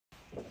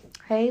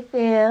Hey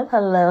fam,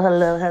 hello,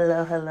 hello,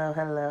 hello, hello,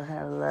 hello,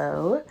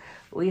 hello.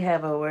 We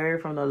have a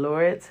word from the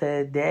Lord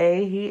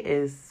today. He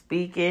is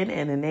speaking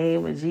in the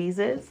name of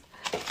Jesus.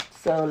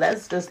 So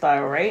let's just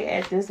start right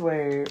at this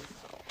word.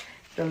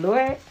 The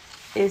Lord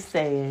is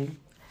saying,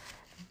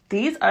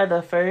 these are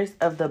the first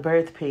of the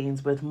birth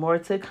pains with more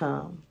to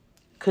come.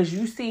 Because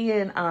you see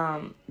in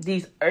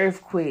these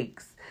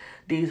earthquakes,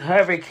 these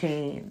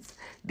hurricanes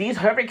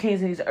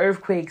and these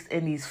earthquakes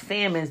and these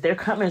famines, they're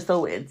coming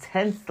so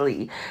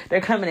intensely.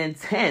 They're coming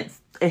intense.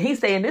 And he's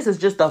saying this is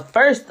just the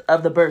first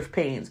of the birth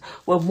pains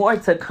with more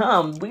to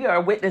come. We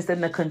are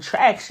witnessing the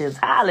contractions.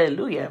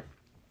 Hallelujah.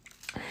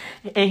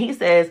 And he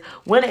says,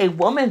 when a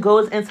woman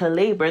goes into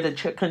labor,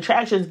 the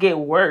contractions get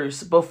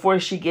worse before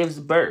she gives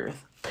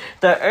birth.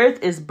 The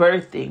earth is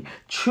birthing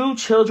true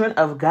children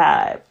of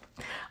God.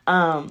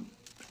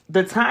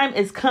 The time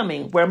is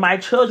coming where my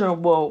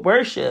children will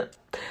worship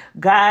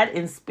God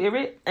in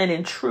spirit and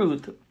in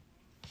truth.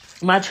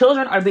 My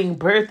children are being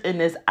birthed in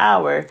this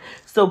hour,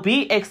 so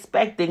be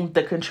expecting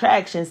the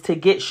contractions to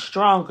get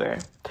stronger.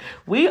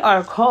 We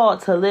are called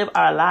to live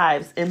our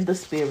lives in the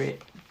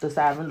spirit, the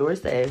sovereign Lord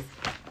says,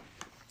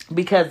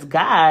 because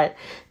God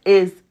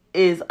is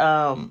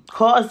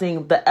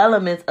causing the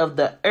elements of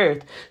the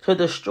earth to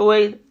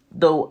destroy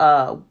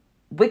the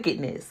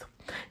wickedness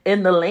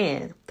in the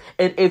land.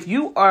 And if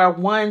you are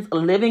ones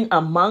living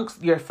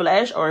amongst your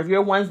flesh, or if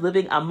you're ones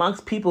living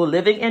amongst people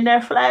living in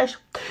their flesh,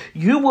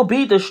 you will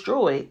be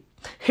destroyed.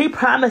 He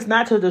promised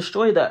not to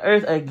destroy the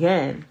earth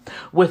again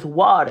with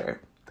water.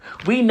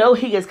 We know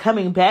he is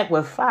coming back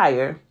with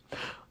fire.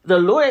 The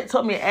Lord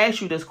told me to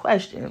ask you this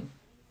question.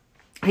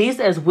 He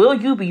says, will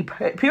you be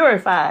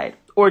purified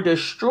or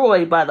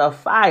destroyed by the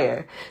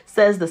fire,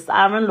 says the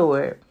sovereign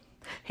Lord.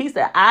 He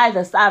said, I,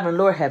 the sovereign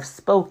Lord, have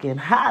spoken.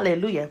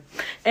 Hallelujah.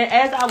 And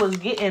as I was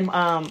getting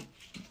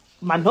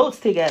my notes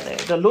together,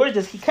 the Lord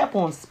he kept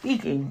on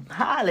speaking.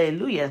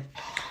 Hallelujah.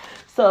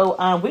 So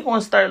we're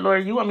going to start,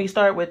 Lord. You want me to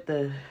start with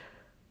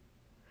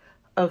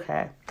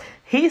okay.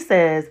 He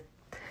says,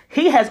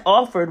 he has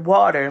offered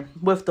water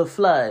with the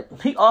flood.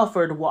 He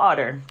offered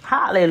water.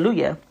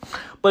 Hallelujah.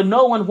 But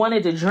no one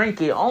wanted to drink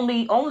it.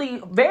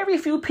 Only very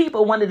few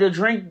people wanted to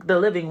drink the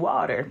living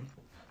water.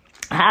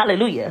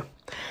 Hallelujah.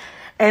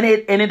 And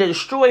it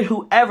destroyed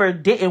whoever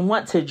didn't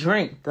want to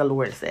drink, the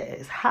Lord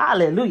says.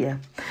 Hallelujah.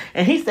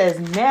 And he says,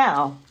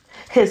 now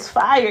his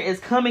fire is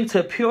coming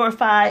to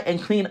purify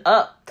and clean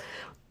up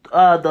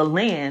the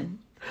land.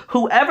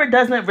 Whoever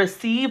doesn't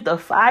receive the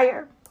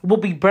fire will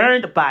be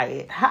burned by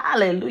it.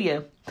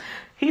 Hallelujah.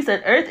 He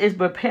said, earth is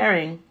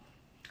preparing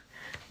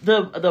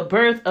the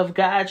birth of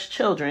God's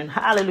children.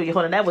 Hallelujah.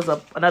 Hold on. That was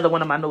another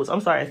one of my notes.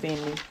 I'm sorry,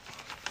 family.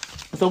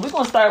 So we're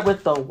going to start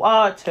with the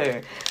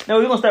water. No,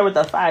 we're going to start with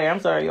the fire. I'm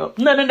sorry, y'all.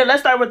 No.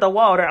 Let's start with the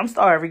water. I'm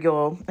sorry,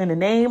 y'all. In the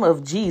name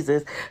of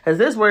Jesus. Because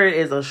this word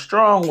is a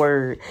strong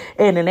word.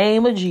 In the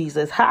name of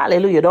Jesus.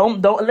 Hallelujah.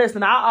 Don't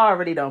listen. I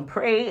already done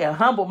prayed and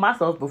humbled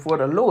myself before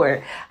the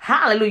Lord.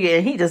 Hallelujah.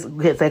 And he just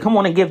said, come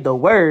on and give the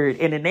word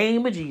in the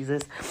name of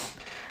Jesus.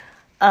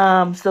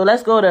 So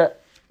let's go to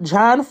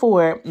John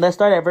 4. Let's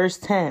start at verse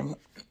 10.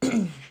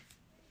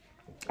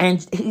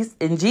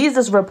 And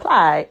Jesus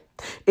replied,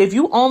 if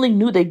you only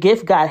knew the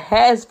gift God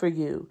has for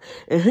you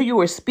and who you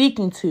were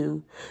speaking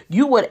to,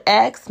 you would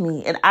ask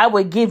me and I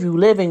would give you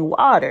living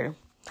water.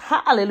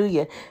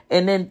 Hallelujah.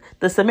 And then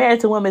the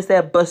Samaritan woman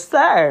said, but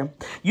sir,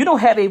 you don't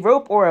have a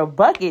rope or a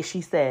bucket,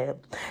 she said.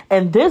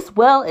 And this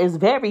well is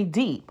very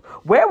deep.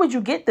 Where would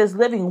you get this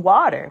living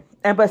water?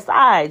 And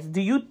besides,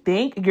 do you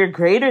think you're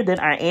greater than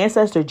our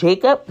ancestor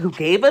Jacob, who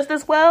gave us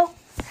this well?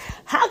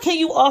 How can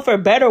you offer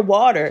better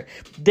water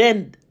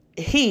than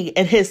he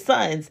and his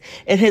sons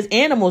and his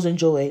animals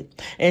enjoyed?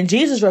 And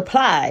Jesus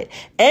replied,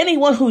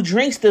 anyone who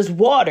drinks this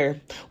water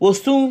will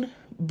soon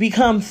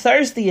become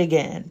thirsty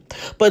again.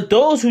 But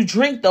those who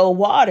drink the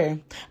water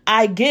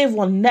I give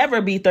will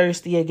never be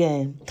thirsty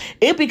again.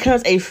 It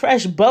becomes a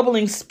fresh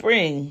bubbling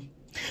spring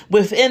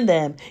within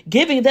them,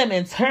 giving them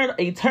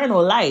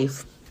eternal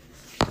life.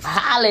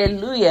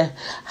 Hallelujah.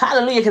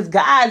 Hallelujah. Because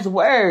God's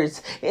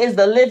words is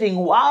the living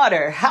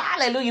water.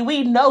 Hallelujah.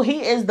 We know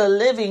he is the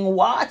living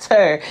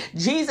water.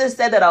 Jesus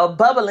said that a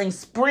bubbling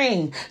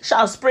spring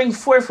shall spring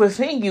forth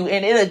within you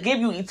and it'll give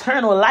you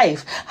eternal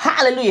life.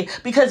 Hallelujah.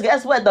 Because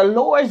guess what? The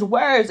Lord's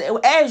words,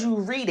 as you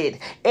read it,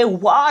 it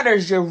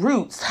waters your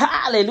roots.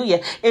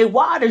 Hallelujah. It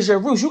waters your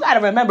roots. You got to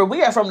remember,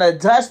 we are from the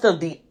dust of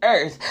the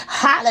earth.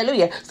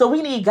 Hallelujah. So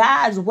we need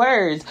God's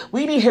words.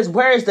 We need his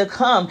words to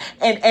come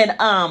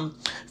and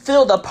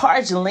fill the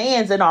parched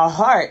lands in our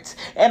hearts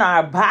and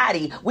our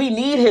body. We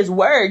need his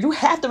word. You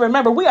have to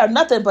remember, we are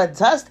nothing but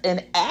dust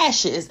and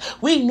ashes.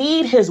 We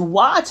need his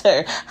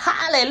water.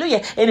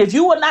 Hallelujah. And if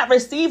you will not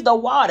receive the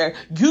water,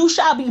 you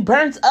shall be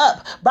burnt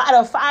up by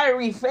the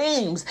fiery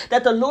flames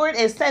that the Lord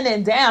is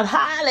sending down.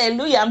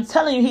 Hallelujah. I'm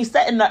telling you, he's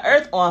setting the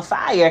earth on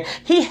fire.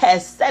 He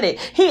has set it.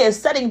 He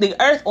is setting the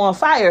earth on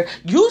fire.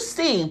 You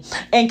see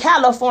in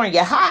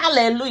California,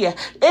 hallelujah,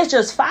 it's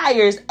just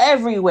fires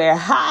everywhere.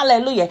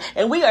 Hallelujah.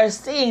 And we are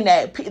seeing seeing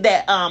that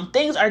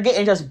things are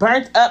getting just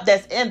burnt up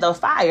that's in the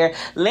fire.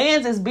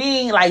 Lands is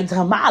being like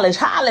demolished.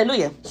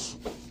 Hallelujah.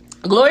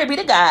 Glory be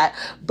to God.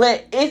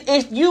 But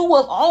if you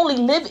will only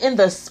live in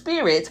the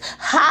spirit,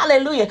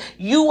 hallelujah,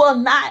 you will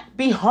not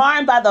be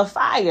harmed by the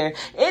fire.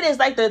 It is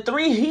like the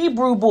 3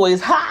 Hebrew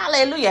boys.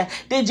 Hallelujah.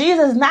 Did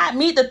Jesus not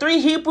meet the 3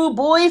 Hebrew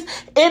boys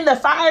in the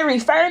fiery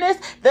furnace?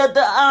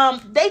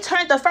 They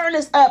turned the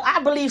furnace up,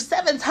 I believe,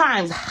 7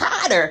 times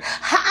hotter.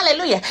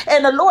 Hallelujah.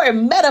 And the Lord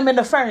met them in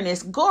the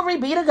furnace. Glory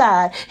be to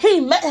God.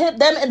 He met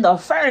them in the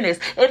furnace.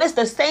 And it's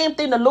the same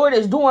thing the Lord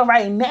is doing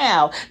right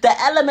now. The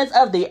elements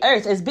of the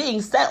earth is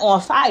being set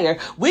on fire.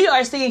 We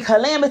are seeing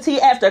calamity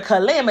after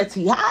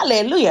calamity.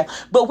 Hallelujah.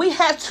 But we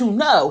have to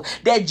know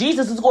that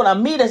Jesus is going to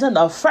meet us in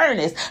the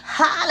furnace.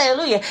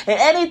 Hallelujah. And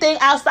anything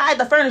outside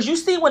the furnace, you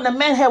see when the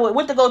men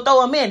went to go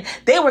throw them in,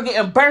 they were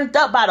getting burnt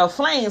up by the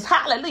flames.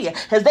 Hallelujah.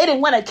 Because they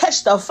didn't want to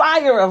catch the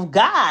fire of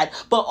God.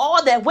 But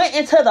all that went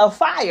into the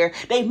fire,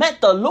 they met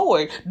the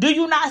Lord. Do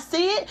you not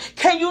see it?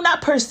 Can you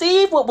not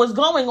perceive what was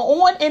going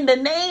on in the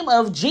name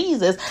of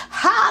Jesus?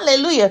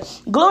 Hallelujah.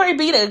 Glory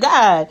be to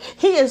God.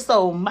 He is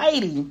so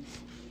mighty.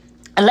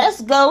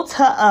 Let's go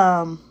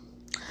to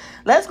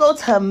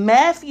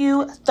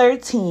Matthew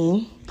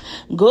 13.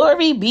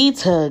 Glory be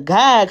to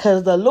God,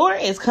 because the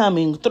Lord is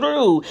coming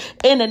through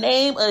in the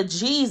name of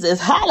Jesus.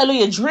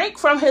 Hallelujah. Drink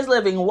from his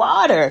living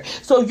water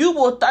so you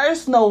will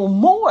thirst no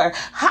more.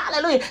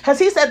 Hallelujah. Because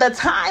he said the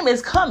time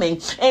is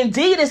coming.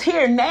 Indeed is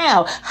here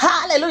now.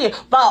 Hallelujah.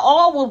 But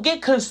all will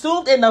get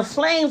consumed in the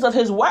flames of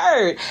his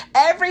word.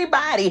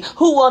 Everybody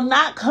who will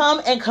not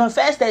come and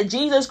confess that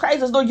Jesus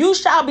Christ is Lord, you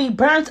shall be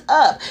burnt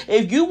up.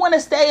 If you want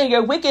to stay in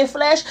your wicked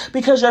flesh,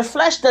 because your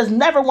flesh does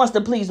never wants to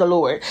please the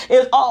Lord.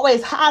 It's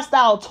always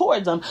hostile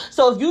towards them.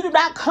 So if you do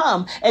not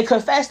come and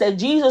confess that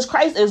Jesus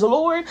Christ is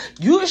Lord,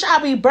 you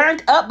shall be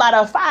burnt up by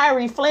the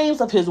fiery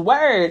flames of his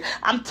word.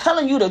 I'm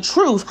telling you the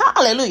truth.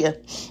 Hallelujah.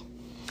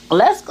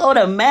 Let's go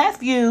to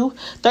Matthew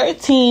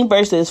 13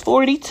 verses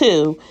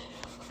 42.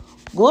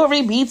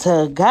 Glory be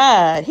to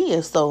God. He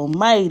is so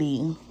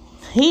mighty.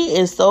 He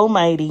is so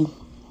mighty.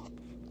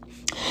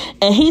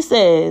 And he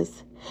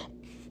says,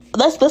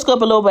 let's go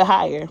up a little bit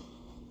higher.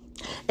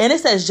 And it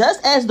says,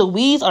 just as the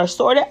weeds are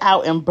sorted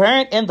out and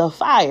burned in the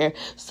fire,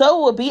 so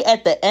will be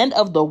at the end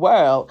of the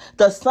world.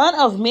 The Son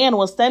of Man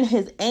will send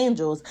his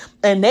angels,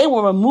 and they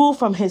will remove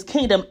from his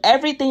kingdom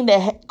everything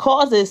that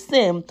causes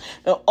sin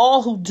and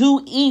all who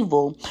do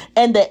evil.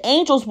 And the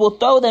angels will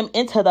throw them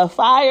into the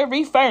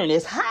fiery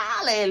furnace.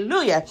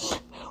 Hallelujah.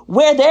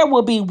 Where there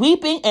will be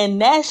weeping and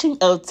gnashing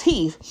of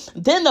teeth.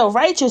 Then the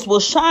righteous will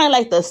shine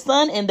like the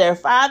sun in their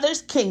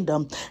Father's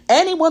kingdom.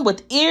 Anyone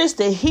with ears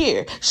to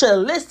hear should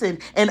listen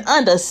and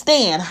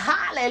understand.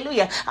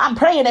 Hallelujah. I'm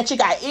praying that you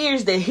got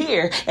ears to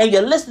hear and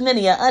you're listening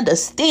and you're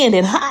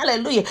understanding.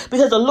 Hallelujah.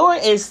 Because the Lord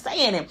is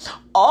saying it.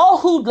 All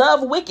who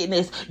love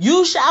wickedness,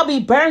 you shall be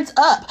burnt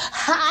up.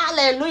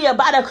 Hallelujah.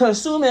 By the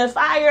consuming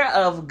fire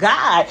of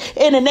God.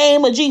 In the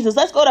name of Jesus.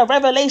 Let's go to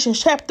Revelation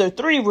chapter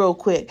 3 real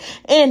quick.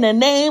 In the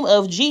name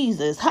of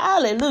Jesus.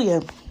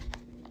 Hallelujah.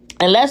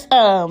 And let's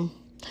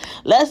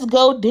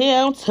go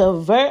down to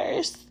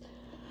verse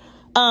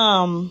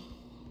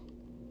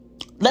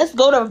let's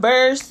go to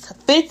verse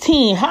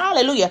 15.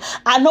 Hallelujah.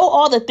 I know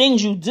all the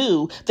things you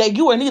do, that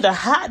you are neither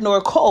hot nor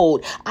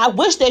cold. I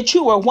wish that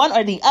you were one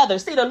or the other.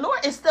 See, the Lord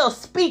is still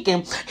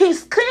speaking.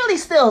 He's clearly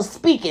still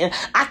speaking.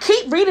 I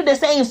keep reading the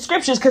same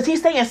scriptures because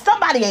he's saying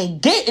somebody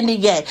ain't getting it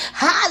yet.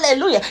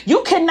 Hallelujah.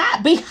 You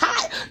cannot be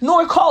hot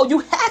nor cold. You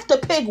have to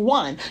pick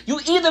one.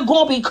 You either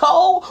going to be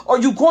cold or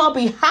you going to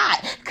be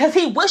hot, because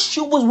he wished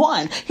you was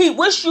one. He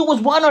wished you was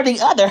one or the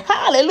other.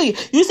 Hallelujah.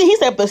 You see, he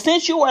said, but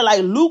since you are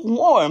like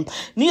lukewarm,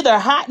 neither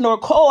hot nor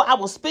cold, I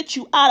will spit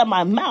you out of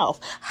my mouth.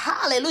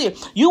 Hallelujah.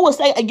 You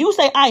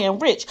say, I am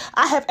rich.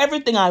 I have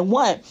everything I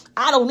want.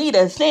 I don't need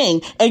a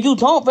thing. And you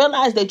don't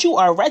realize that you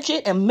are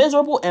wretched and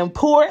miserable and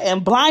poor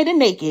and blind and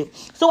naked.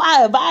 So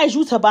I advise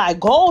you to buy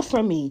gold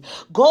from me.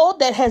 Gold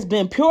that has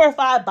been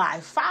purified by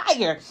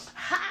fire.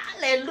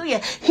 Hallelujah.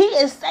 He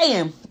is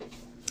saying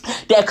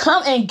that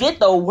come and get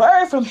the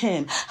word from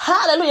him.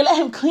 Hallelujah.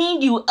 Let him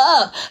clean you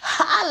up.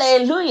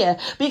 Hallelujah.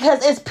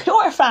 Because it's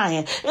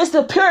purifying. It's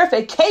the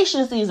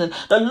purification season.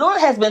 The Lord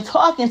has been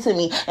talking to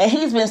me and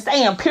he's been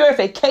saying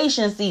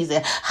purification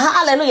season.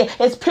 Hallelujah.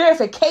 It's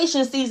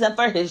purification season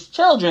for his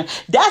children.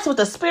 That's what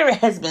the Spirit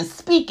has been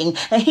speaking.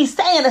 And he's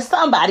saying to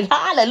somebody,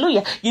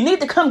 hallelujah, you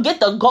need to come get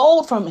the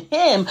gold from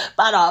him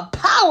by the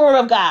power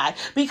of God.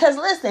 Because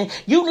listen,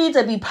 you need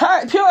to be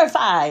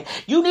purified.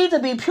 You need to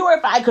be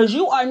purified because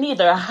you are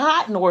neither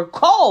hot nor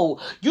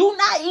cold. You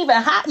not even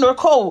hot nor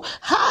cold.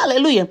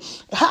 Hallelujah.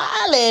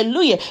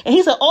 Hallelujah. And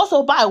he said,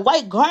 also buy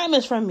white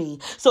garments from me,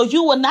 so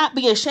you will not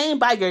be ashamed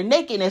by your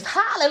nakedness.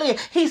 Hallelujah.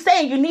 He's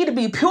saying you need to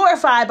be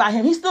purified by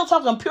him. He's still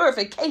talking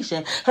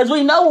purification, because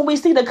we know when we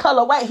see the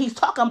color white, he's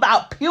talking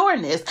about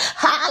pureness.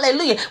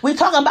 Hallelujah. We're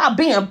talking about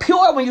being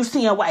pure when you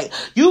see him white.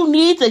 You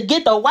need to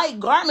get the white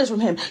garments from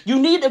him. You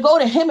need to go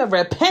to him in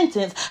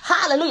repentance.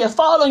 Hallelujah.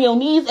 Fall on your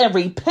knees and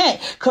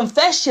repent.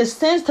 Confess your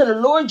sins to the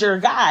Lord your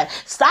God.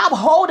 Stop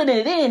holding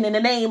it in the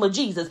name of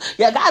Jesus.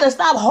 You got to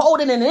stop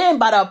holding it in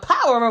by the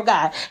power of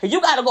God. And you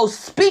got to go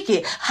speak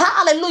it.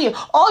 Hallelujah.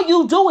 All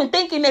you doing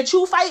thinking that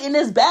you fighting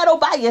this battle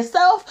by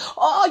yourself,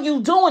 all you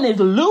doing is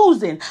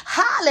losing.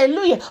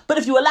 Hallelujah. But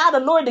if you allow the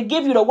Lord to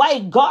give you the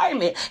white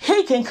garment,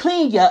 he can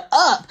clean you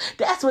up.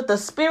 That's what the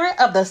Spirit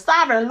of the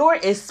sovereign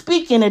Lord is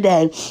speaking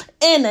today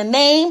in the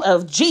name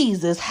of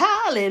Jesus.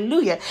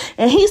 Hallelujah.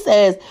 And he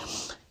says,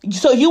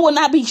 so you will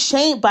not be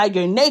shamed by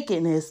your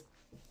nakedness,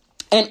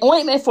 an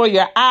ointment for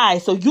your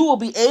eyes, so you will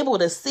be able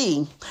to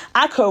see.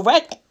 I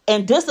correct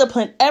and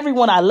discipline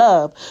everyone I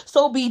love.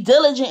 So be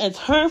diligent and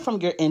turn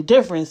from your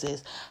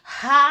indifferences.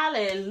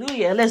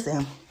 Hallelujah.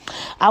 Listen,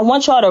 I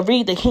want y'all to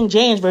read the King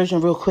James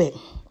Version real quick.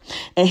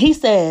 And he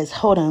says,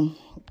 hold on.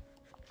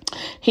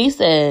 He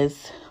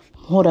says,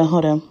 hold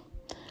on.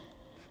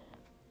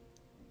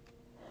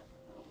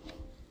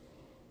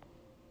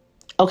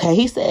 Okay,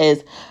 he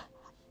says,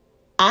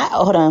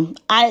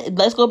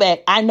 let's go back.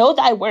 I know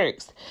thy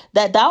works,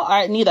 that thou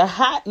art neither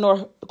hot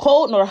nor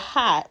cold nor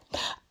hot.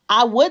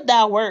 I would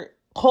thou wert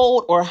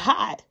cold or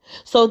hot.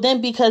 So then,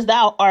 because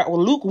thou art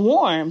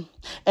lukewarm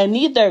and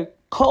neither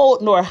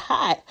cold nor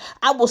hot,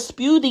 I will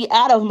spew thee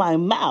out of my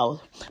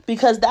mouth,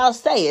 because thou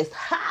sayest,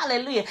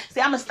 hallelujah.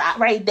 See, I'm going to stop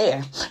right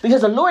there,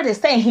 because the Lord is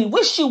saying he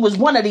wish you was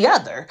one or the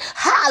other.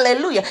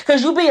 Hallelujah.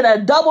 Because you being a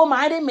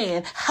double-minded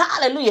man.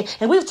 Hallelujah.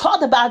 And we've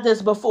talked about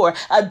this before.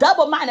 A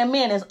double-minded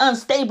man is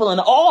unstable in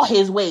all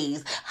his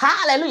ways.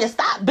 Hallelujah.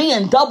 Stop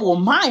being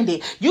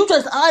double-minded. You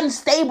just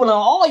unstable in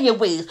all your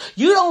ways.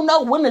 You don't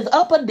know when it's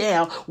up or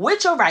down,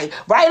 which or right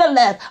or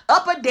left,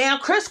 up or down,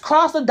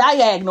 crisscross or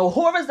diagonal,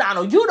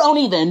 horizontal. You don't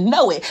even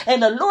know it.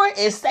 And the Lord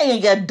is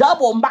saying you're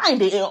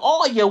double-minded in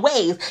all your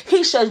ways.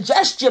 He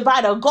suggests you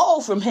buy the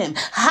gold from him.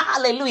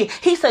 Hallelujah.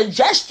 He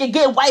suggests you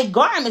get white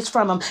garments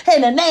from him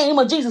in the name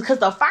of Jesus, because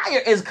the fire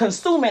is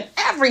consuming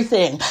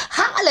everything.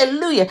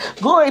 Hallelujah.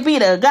 Glory be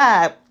to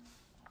God.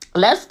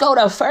 Let's go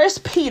to 1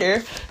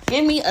 Peter.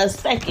 Give me a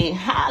second.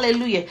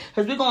 Hallelujah.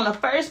 Because we're going to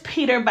 1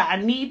 Peter, but I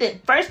need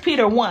it. 1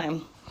 Peter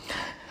 1.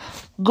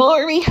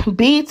 Glory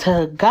be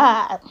to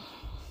God.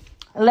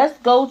 Let's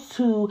go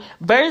to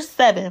verse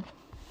 7.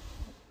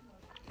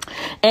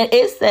 And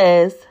it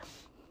says,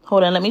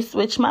 hold on, let me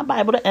switch my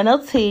Bible to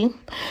NLT.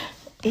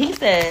 He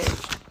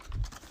says,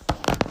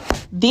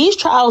 these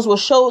trials will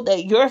show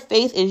that your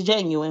faith is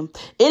genuine.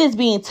 It is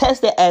being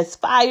tested as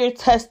fire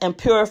tests and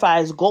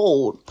purifies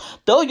gold,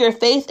 though your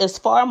faith is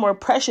far more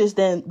precious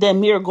than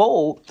mere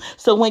gold.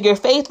 So when your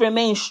faith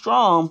remains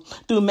strong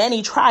through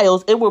many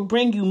trials, it will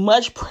bring you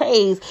much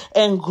praise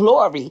and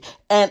glory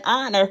and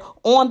honor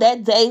on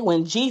that day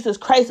when Jesus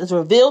Christ is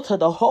revealed to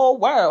the whole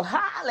world.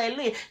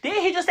 Hallelujah.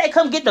 Didn't he just say,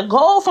 come get the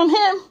gold from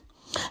him?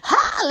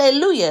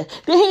 Hallelujah.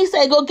 Then he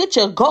said, go get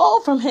your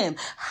gold from him.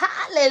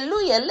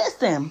 Hallelujah.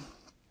 Listen.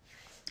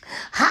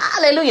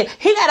 Hallelujah.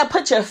 He got to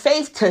put your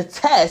faith to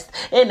test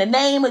in the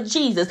name of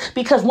Jesus,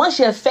 because once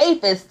your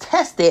faith is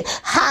tested,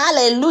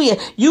 hallelujah,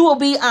 you will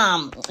be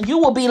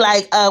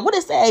like, what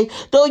it say?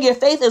 Though your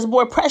faith is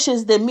more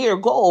precious than mere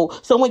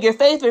gold. So when your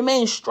faith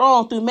remains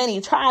strong through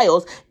many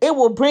trials, it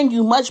will bring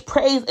you much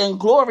praise and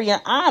glory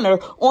and honor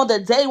on the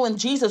day when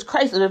Jesus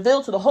Christ is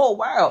revealed to the whole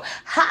world.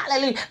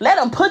 Hallelujah. Let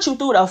him put you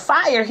through the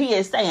fire, he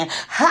is saying.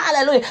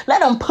 Hallelujah.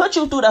 Let him put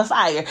you through the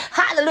fire.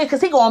 Hallelujah.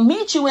 Because he going to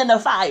meet you in the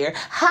fire.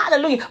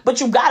 Hallelujah. But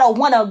you got to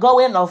want to go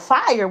in the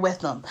fire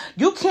with them.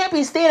 You can't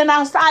be standing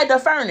outside the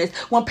furnace.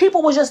 When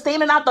people was just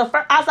standing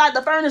outside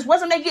the furnace,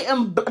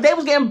 they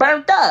was getting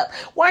burnt up.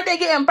 Weren't they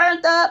getting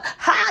burnt up?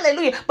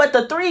 Hallelujah. But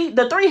the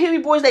three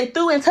Hebrew boys, they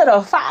threw into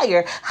the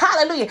fire.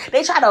 Hallelujah.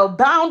 They tried to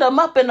bound them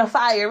up in the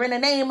fire in the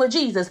name of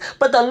Jesus.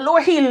 But the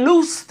Lord, he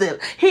loosed them.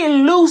 He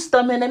loosed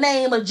them in the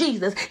name of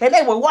Jesus. And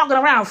they were walking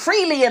around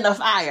freely in the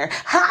fire.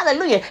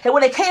 Hallelujah. And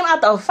when they came out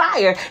the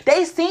fire,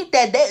 they seen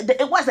that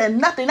it wasn't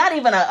nothing, not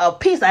even a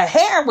piece of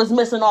hair was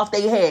missing off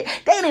their head.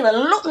 They didn't even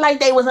look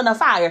like they was in the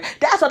fire.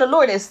 That's what the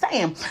Lord is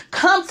saying.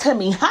 Come to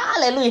me.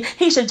 Hallelujah.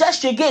 He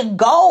suggests you get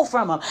gold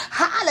from him.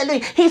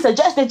 Hallelujah. He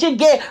suggests that you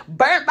get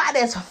burnt by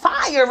this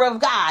fire of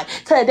God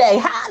today.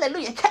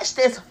 Hallelujah. Catch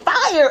this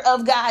fire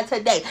of God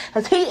today,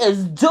 because he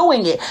is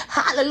doing it.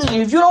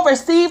 Hallelujah. If you don't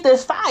receive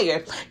this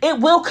fire, it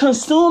will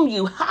consume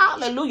you.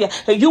 Hallelujah.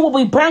 And you will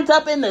be burnt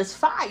up in this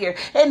fire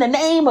in the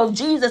name of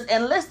Jesus.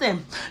 And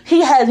listen,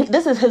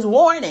 this is his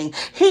warning.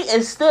 He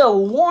is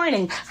still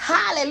warning.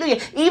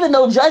 Hallelujah. Even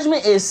though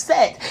judgment is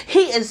set,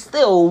 he is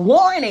still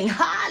warning.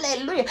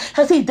 Hallelujah.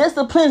 Because he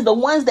disciplines the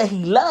ones that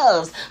he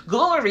loves.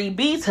 Glory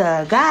be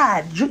to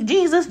God.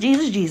 Jesus.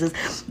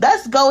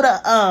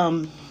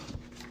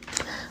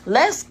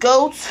 Let's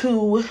go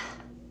to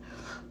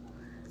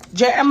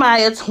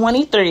Jeremiah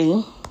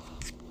 23.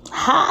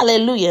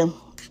 Hallelujah.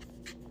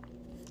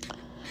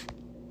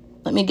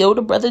 Let me go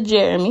to Brother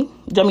Jeremiah.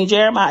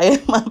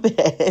 My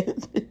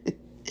bad.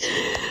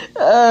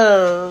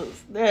 Oh,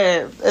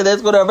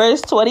 let's go to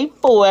verse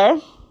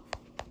 24.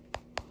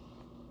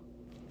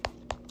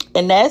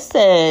 And that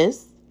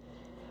says,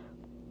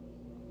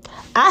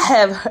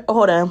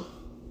 hold on.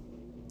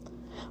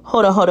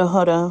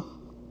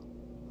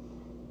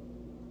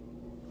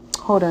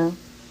 Hold on.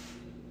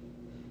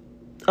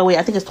 Oh, wait,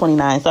 I think it's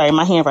 29. Sorry,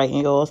 my handwriting,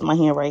 y'all. It's my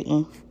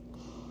handwriting.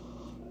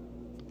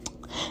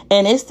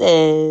 And it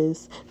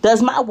says,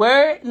 does my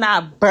word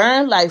not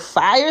burn like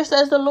fire,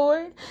 says the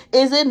Lord?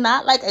 Is it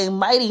not like a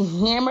mighty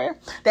hammer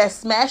that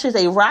smashes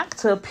a rock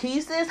to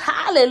pieces?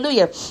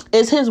 Hallelujah.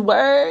 Is his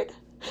word?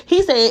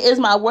 He said, is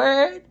my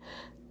word?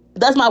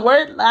 Does my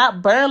word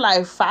not burn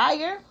like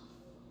fire?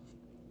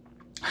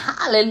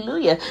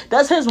 Hallelujah.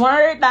 Does his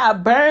word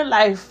not burn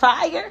like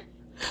fire?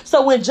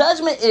 So when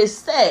judgment is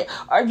set,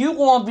 are you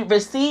going to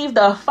receive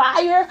the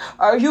fire?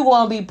 Are you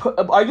going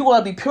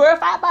to be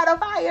purified by the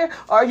fire?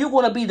 Or are you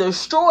going to be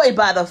destroyed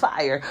by the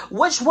fire?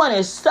 Which one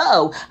is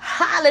so?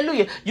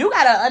 Hallelujah. You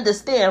got to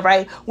understand,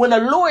 right? When the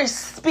Lord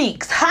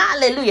speaks,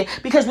 hallelujah,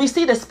 because we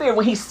see the Spirit,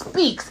 when he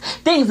speaks,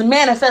 things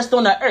manifest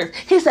on the earth.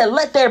 He said,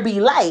 let there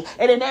be light.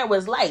 And then there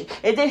was light.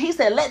 And then he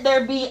said, let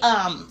there be,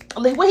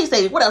 what he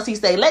say? What else he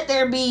say? Let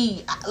there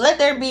be,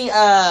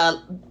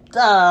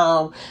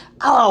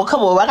 oh, come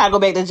on. I got to go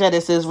back to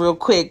Genesis real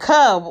quick.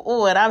 Come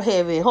on. I'm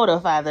heavy. Hold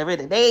on, Father. In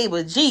the name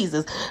of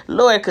Jesus,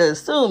 Lord,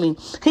 consume me.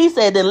 He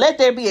said, then let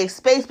there be a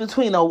space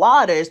between the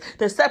waters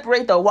to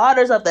separate the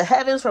waters of the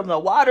heavens from the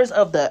waters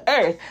of the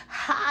earth.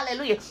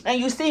 Hallelujah. And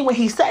you see when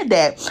he said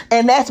that,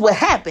 and that's what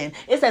happened.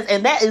 It says,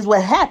 and that is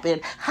what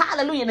happened.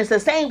 Hallelujah. And it's the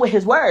same with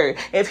his word.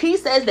 If he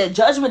says that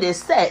judgment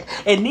is set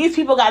and these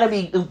people got to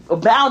be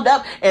bound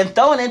up and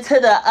thrown into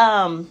the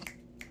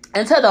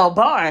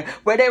barn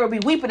where there will be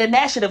weeping and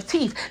gnashing of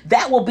teeth,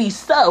 that will be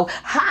so.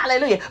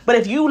 Hallelujah. But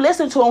if you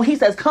listen to him, he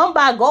says, come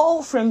buy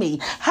gold from me.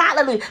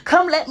 Hallelujah.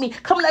 Come let me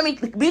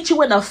beat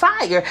you in the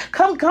fire.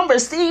 Come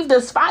receive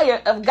this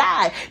fire of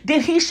God.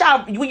 Then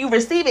when you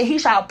receive it, he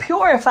shall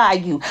purify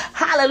you.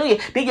 Hallelujah.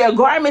 Then your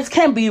garments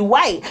can be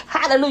white.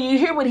 Hallelujah. You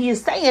hear what he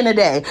is saying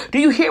today? Do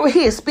you hear what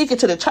he is speaking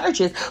to the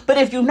churches? But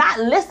if you're not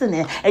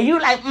listening and you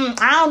like,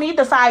 I don't need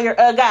the fire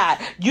of God,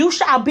 you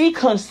shall be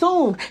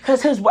consumed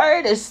because his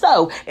word is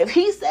so. If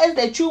he says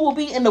that you will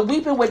be in the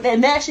weeping with that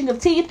gnashing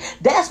of teeth,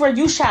 that's where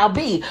you shall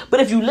be.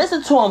 But if you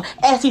listen to him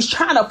as he's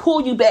trying to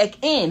pull you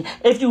back in,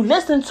 if you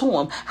listen to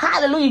him,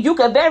 hallelujah, you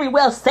can very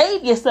well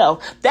save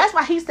yourself. That's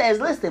why he says,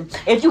 listen,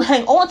 if you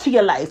hang on to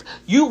your life,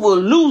 you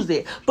will lose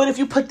it. But if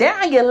you put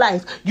down your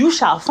life, you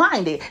shall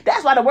find it.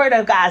 That's why the word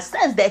of God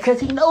says that, because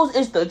he knows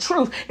it's the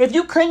truth. If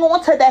you cling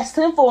on to that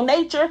sinful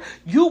nature,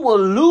 you will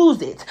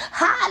lose it.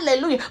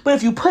 Hallelujah. But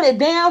if you put it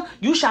down,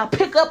 you shall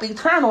pick up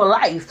eternal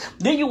life.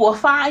 Then you will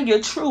find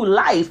your true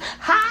life.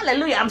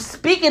 Hallelujah. I'm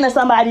speaking to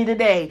somebody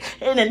today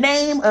in the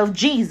name of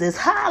Jesus.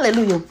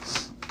 Hallelujah.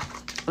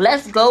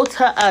 Let's go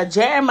to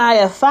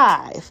Jeremiah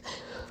 5.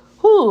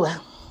 Whew.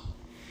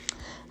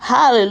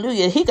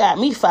 Hallelujah. He got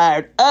me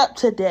fired up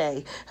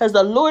today because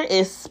the Lord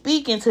is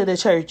speaking to the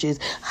churches.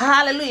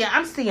 Hallelujah.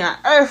 I'm seeing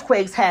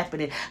earthquakes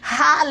happening.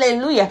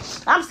 Hallelujah.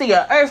 I'm seeing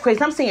earthquakes.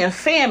 I'm seeing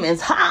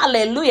famines.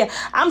 Hallelujah.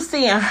 I'm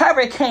seeing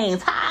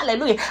hurricanes.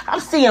 Hallelujah.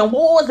 I'm seeing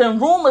wars and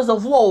rumors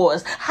of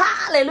wars.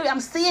 Hallelujah. I'm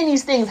seeing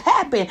these things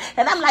happen.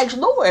 And I'm like,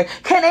 Lord,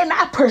 can they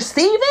not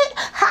perceive it?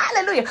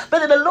 Hallelujah.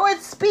 But the Lord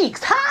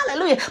speaks.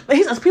 Hallelujah. But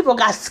he says people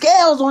got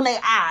scales on their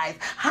eyes.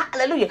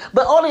 Hallelujah.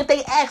 But only if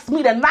they ask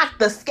me to knock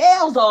the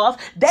scales off,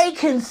 they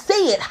can see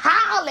it.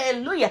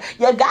 Hallelujah.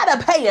 You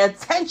gotta pay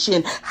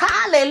attention.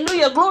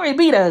 Hallelujah. Glory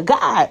be to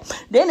God.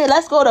 Then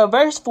let's go to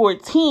verse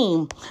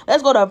 14.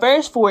 Let's go to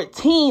verse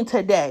 14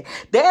 today.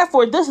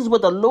 Therefore, this is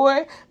what the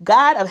Lord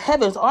God of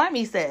heaven's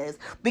army says.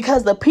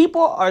 Because the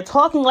people are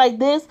talking like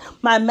this,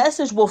 my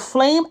message will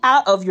flame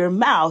out of your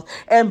mouth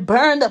and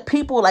burn the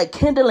people like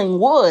kindling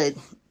wood.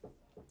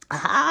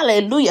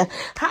 Hallelujah.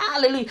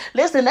 Hallelujah.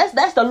 Listen,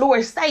 that's the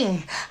Lord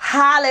saying,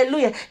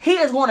 hallelujah. He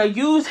is going to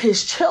use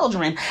his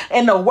children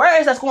and the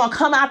words that's going to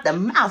come out the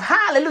mouth.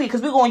 Hallelujah.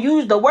 Because we're going to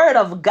use the word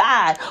of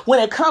God. When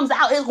it comes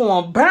out, it's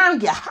going to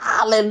burn you.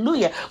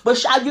 Hallelujah. But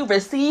shall you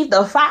receive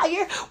the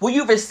fire? Will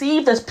you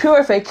receive this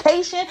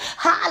purification?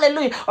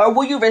 Hallelujah. Or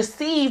will you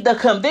receive the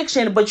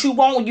conviction, but you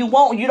don't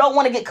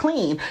want to get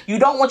clean. You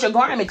don't want your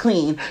garment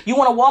clean. You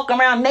want to walk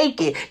around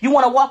naked. You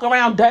want to walk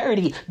around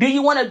dirty. Do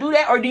you want to do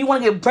that? Or do you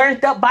want to get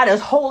burnt up by this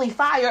holy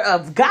fire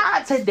of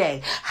God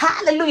today?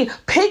 Hallelujah.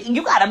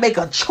 You got to make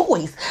a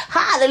choice.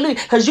 Hallelujah.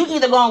 Because you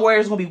either going where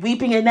it's going to be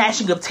weeping and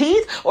gnashing of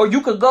teeth, or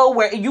you could go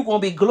where you're going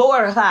to be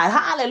glorified.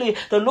 Hallelujah.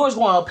 The Lord's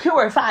going to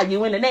purify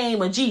you in the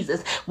name of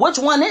Jesus. Which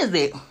one is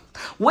it?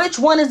 Which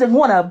one is it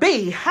going to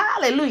be?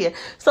 Hallelujah.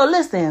 So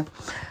listen,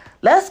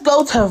 let's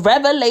go to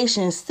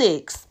Revelation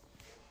 6.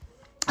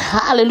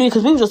 Hallelujah.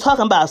 Because we were just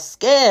talking about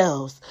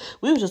scales.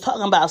 We were just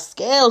talking about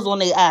scales on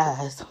their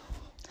eyes.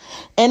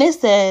 And it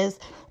says,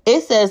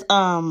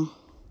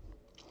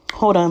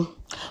 hold on.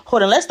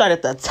 Let's start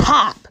at the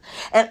top.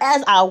 And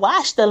as I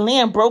watched, the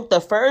Lamb broke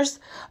the first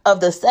of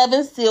the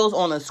 7 seals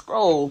on a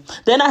scroll.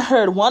 Then I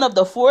heard one of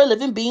the 4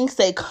 living beings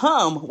say,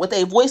 "Come," with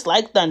a voice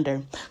like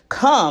thunder.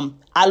 "Come."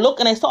 I looked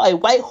and I saw a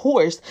white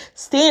horse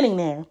standing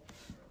there.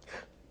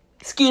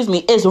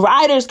 its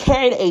riders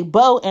carried a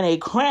bow and a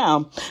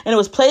crown, and it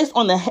was placed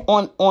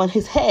on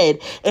his head,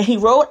 and he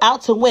rode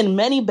out to win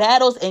many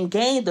battles and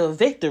gain the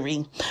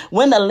victory.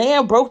 When the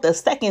Lamb broke the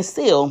second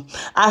seal,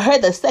 I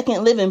heard the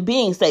second living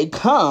being say,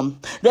 "Come."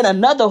 Then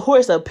another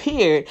horse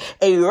appeared,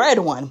 a red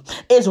one.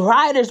 Its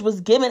riders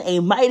was given a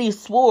mighty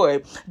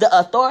sword, the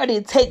authority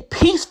to take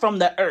peace from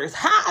the earth.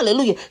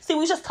 Hallelujah. See,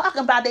 we just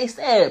talking about, they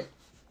said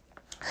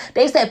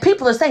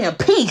people are saying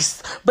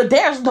peace, but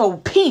there's no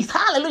peace.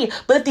 Hallelujah.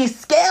 But if these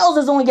scales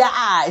is on your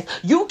eyes,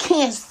 you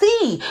can't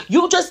see.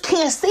 You just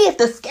can't see if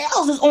the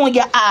scales is on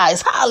your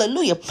eyes.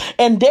 Hallelujah.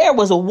 And there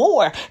was a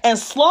war and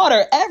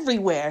slaughter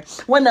everywhere.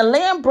 When the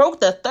Lamb broke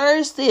the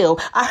third seal,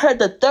 I heard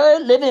the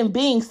third living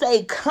being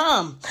say,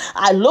 "Come."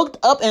 I looked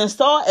up and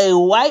saw a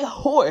white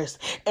horse,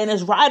 and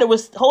his rider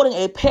was holding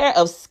a pair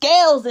of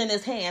scales in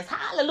his hands.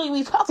 Hallelujah.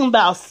 We talking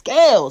about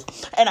scales.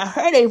 And I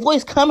heard a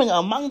voice coming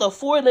among the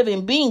four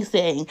living beings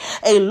saying,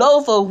 "A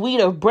loaf of wheat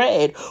of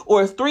bread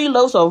or 3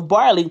 loaves of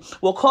barley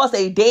will cost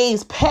a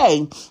day's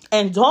pay,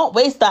 and don't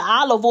waste the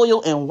olive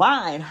oil and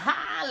wine."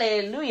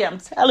 Hallelujah. I'm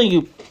telling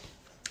you.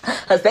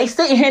 Because they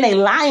sitting here and they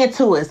lying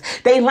to us.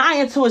 They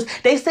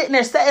sitting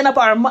there setting up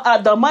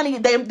the money.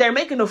 They're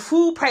making the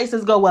food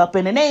prices go up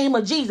in the name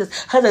of Jesus.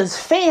 Because there's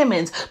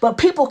famines. But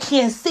people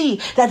can't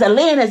see that the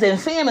land is in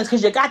famines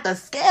because you got the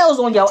scales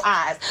on your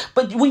eyes.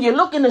 But when you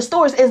look in the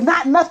stores, it's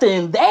not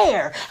nothing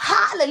there.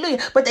 Hallelujah.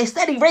 But they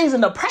steady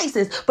raising the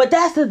prices. But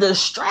that's to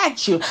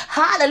distract you.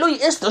 Hallelujah.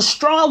 It's the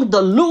strong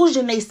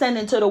delusion they send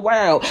into the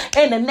world.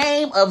 In the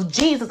name of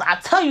Jesus, I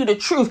tell you the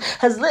truth.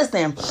 Because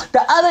listen,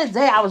 the other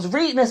day I was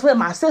reading this with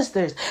my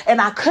sisters,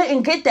 and I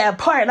couldn't get that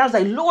part. And I was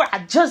like, Lord, I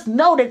just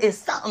know that it's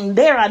something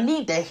there I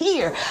need to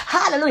hear.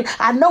 Hallelujah.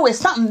 I know it's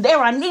something there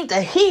I need to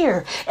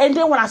hear. And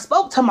then when I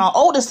spoke to my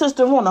older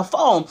sister on the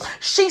phone,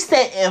 she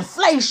said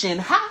inflation.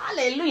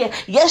 Hallelujah.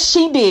 Yes,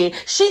 she did.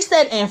 She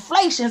said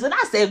inflations. And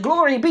I said,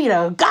 glory be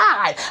to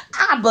God.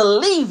 I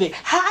believe it.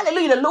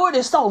 Hallelujah. The Lord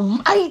is so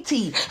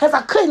mighty, because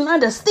I couldn't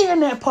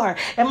understand that part.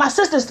 And my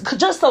sister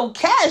just so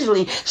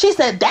casually, she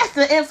said, "That's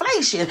the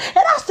inflation." And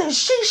I said,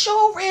 she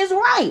sure is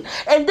right.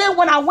 And then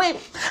when I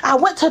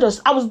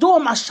was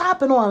doing my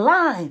shopping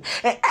online,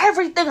 and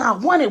everything I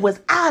wanted was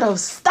out of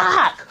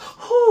stock.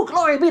 Ooh,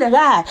 glory be to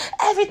God.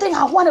 Everything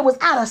I wanted was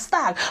out of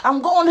stock.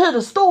 I'm going to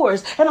the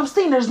stores and I'm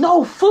seeing there's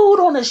no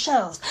food on the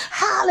shelves.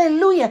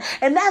 Hallelujah.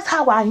 And that's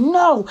how I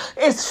know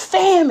it's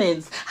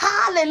famines.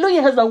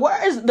 Hallelujah.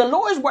 Because the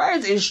Lord's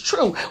words is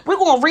true. We're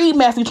going to read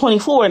Matthew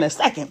 24 in a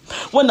second.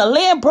 When the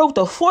Lamb broke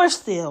the fourth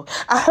seal,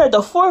 I heard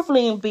the fourth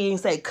living being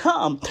say,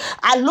 "Come."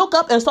 I looked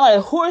up and saw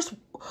a horse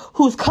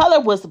whose color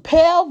was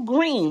pale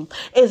green.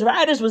 His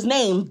rider was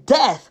named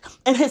Death,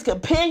 and his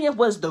companion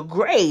was the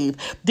Grave.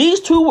 These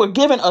two were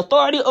given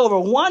authority over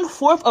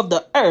 1/4 of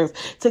the earth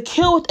to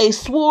kill with a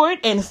sword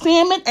and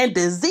famine and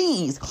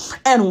disease.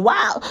 And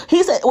wow,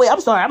 he said, wait,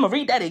 I'm sorry, I'm going to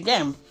read that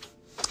again.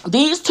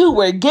 These two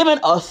were given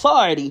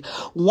authority,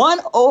 one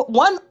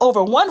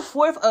over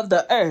 1/4 of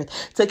the earth,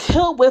 to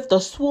kill with the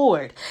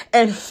sword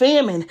and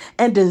famine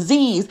and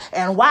disease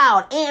and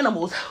wild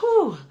animals.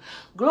 Whew.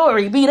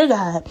 Glory be to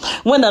God.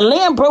 When the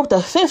Lamb broke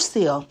the fifth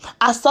seal,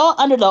 I saw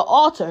under the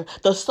altar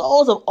the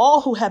souls of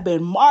all who have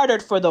been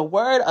martyred for the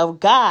word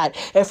of God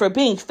and for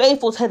being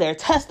faithful to their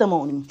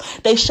testimony.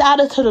 They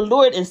shouted to the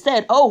Lord and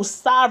said, "O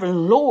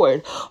sovereign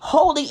Lord,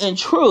 holy and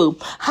true,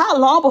 how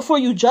long before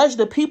you judge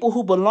the people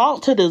who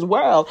belong to this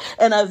world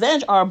and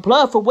avenge our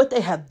blood for what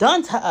they have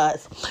done to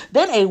us?"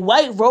 Then a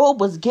white robe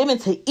was given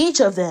to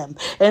each of them,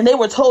 and they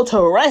were told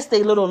to rest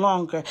a little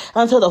longer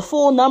until the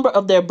full number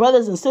of their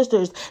brothers and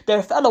sisters,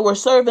 their fellow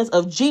servants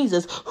of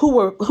Jesus who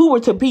were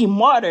to be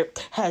martyred,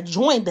 had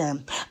joined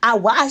them. I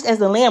watched as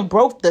the Lamb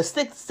broke the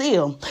sixth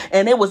seal,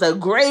 and it was a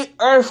great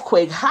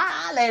earthquake.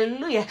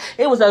 Hallelujah.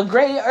 It was a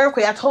great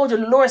earthquake. I told you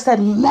the Lord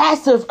said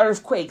massive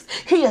earthquakes.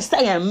 He is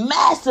saying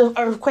massive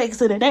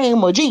earthquakes in the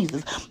name of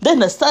Jesus. Then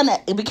the sun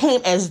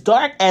became as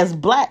dark as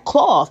black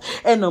cloth,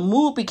 and the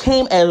moon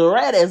became as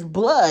red as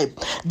blood.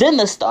 Then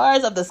the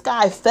stars of the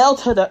sky fell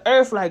to the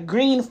earth like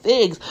green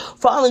figs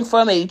falling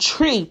from a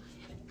tree,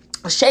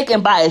 shaken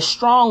by a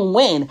strong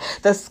wind.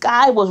 The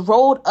sky was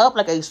rolled up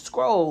like a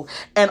scroll,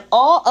 and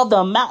all of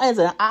the mountains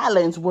and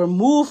islands were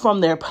moved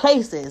from their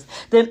places.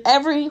 Then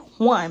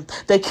everyone,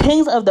 the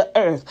kings of the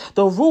earth,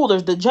 the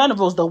rulers, the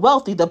generals, the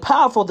wealthy, the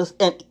powerful,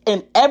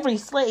 and every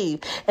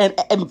slave and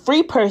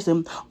free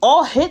person,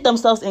 all hid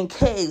themselves in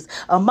caves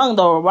among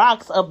the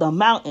rocks of the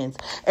mountains.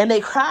 And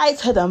they cried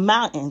to the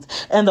mountains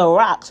and the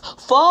rocks,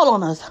 "Fall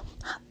on us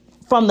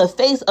from the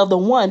face of the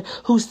one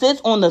who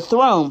sits on the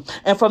throne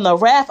and from the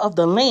wrath of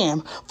the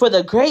Lamb, for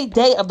the great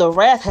day of the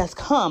wrath has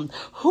come.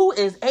 Who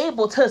is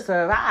able to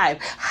survive?"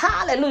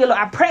 Hallelujah. Lord,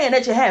 I'm praying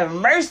that you have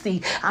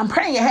mercy. I'm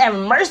praying you have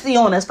mercy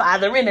on us,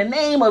 Father, in the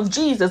name of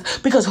Jesus,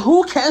 because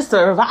who can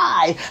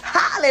survive?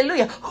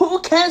 Hallelujah. Who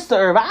can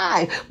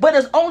survive? But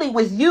it's only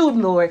with you,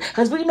 Lord,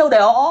 because we know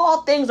that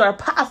all things are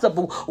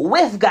possible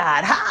with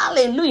God.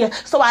 Hallelujah.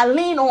 So I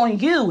lean on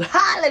you.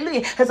 Hallelujah.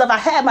 Because if I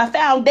have my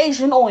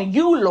foundation on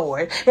you,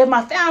 Lord, if my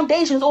my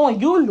foundations on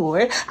you,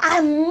 Lord.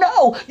 I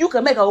know you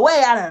can make a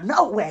way out of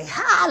no way.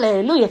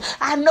 Hallelujah.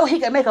 I know he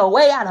can make a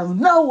way out of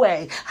no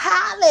way.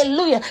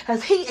 Hallelujah.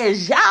 Because he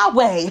is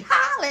Yahweh.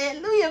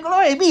 Hallelujah.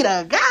 Glory be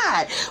to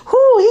God.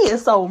 Whoo, he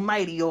is so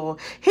mighty, y'all.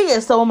 He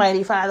is so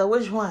mighty, Father.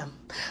 Which one?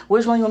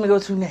 Which one you want me to go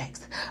to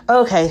next?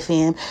 Okay,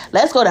 fam.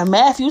 Let's go to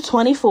Matthew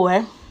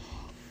 24.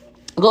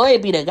 Glory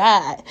be to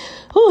God.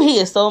 Whoo, he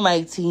is so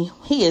mighty.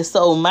 He is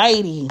so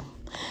mighty.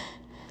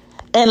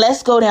 And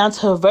let's go down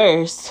to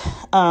verse,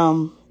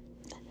 let's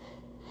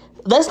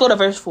go to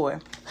verse 4.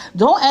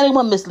 Don't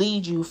anyone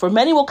mislead you, for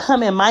many will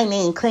come in my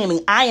name claiming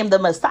I am the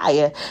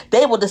Messiah.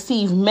 They will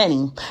deceive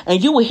many,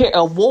 and you will hear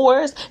of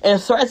wars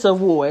and threats of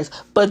wars.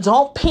 But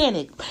don't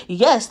panic.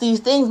 Yes,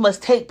 these things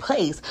must take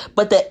place,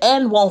 but the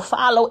end won't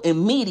follow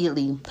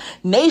immediately.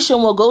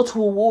 Nation will go to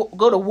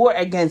war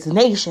against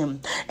nation,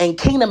 and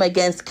kingdom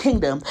against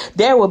kingdom.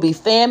 There will be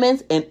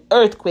famines and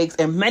earthquakes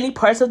in many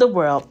parts of the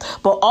world.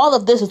 But all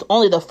of this is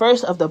only the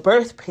first of the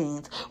birth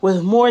pains,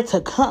 with more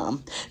to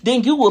come.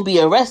 Then you will be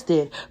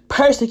arrested,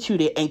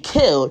 persecuted, and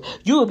killed.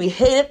 You will be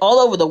hated all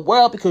over the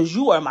world because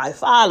you are my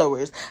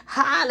followers.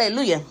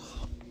 Hallelujah.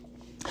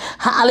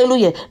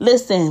 Hallelujah.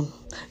 Listen,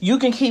 you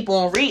can keep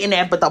on reading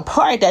that, but the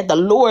part that the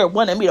Lord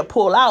wanted me to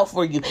pull out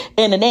for you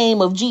in the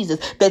name of Jesus,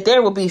 that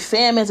there will be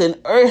famines and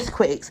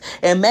earthquakes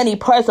in many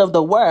parts of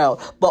the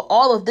world, but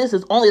all of this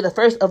is only the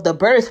first of the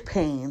birth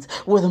pains,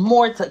 with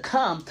more to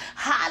come.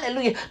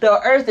 Hallelujah.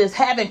 The earth is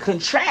having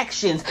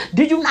contractions.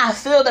 Do you not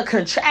feel the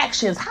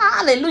contractions?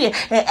 Hallelujah.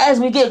 And as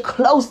we get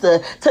closer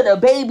to the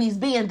babies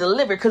being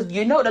delivered, because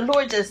you know the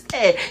Lord just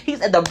said, he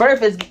said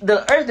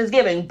the earth is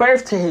giving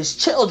birth to his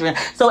children.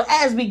 So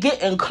as we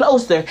getting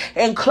closer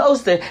and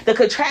closer, the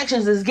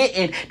contractions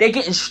they're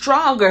getting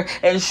stronger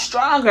and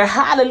stronger.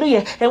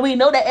 Hallelujah. And we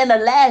know that in the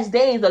last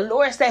days, the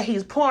Lord said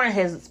he's pouring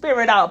his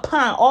spirit out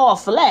upon all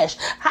flesh.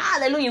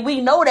 Hallelujah.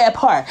 We know that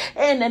part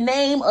in the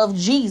name of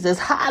Jesus.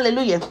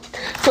 Hallelujah.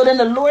 So then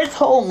the Lord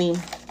told me,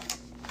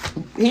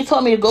 he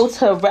told me to go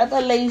to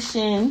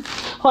Revelation.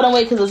 Hold on,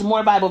 wait, because there's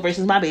more Bible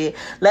verses. My bad.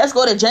 Let's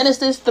go to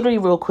Genesis 3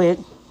 real quick.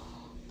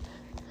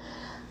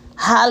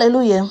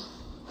 Hallelujah.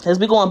 As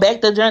we're going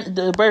back to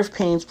the birth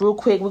pains real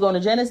quick, we're going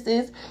to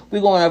Genesis. We're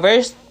going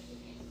to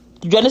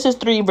Genesis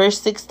 3, verse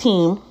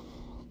 16.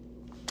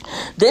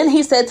 Then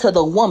he said to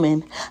the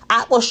woman,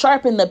 I will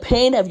sharpen the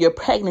pain of your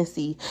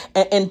pregnancy,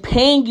 and in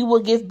pain you will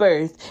give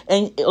birth.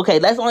 And okay,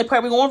 that's the only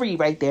part we're going to read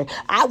right there.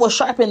 I will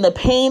sharpen the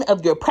pain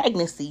of your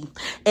pregnancy,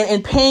 and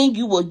in pain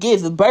you will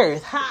give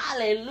birth.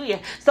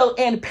 Hallelujah. So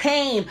in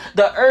pain,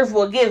 the earth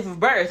will give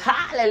birth.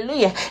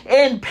 Hallelujah.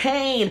 In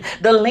pain,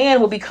 the land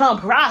will become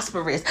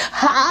prosperous.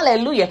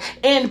 Hallelujah.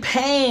 In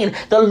pain,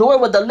 the Lord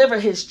will deliver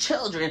his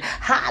children.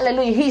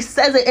 Hallelujah. He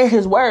says it in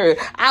his word.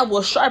 I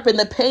will sharpen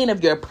the pain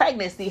of your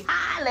pregnancy.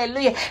 Hallelujah.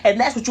 And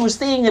that's what you were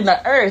seeing in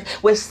the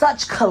earth with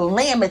such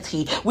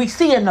calamity. We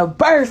see in the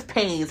birth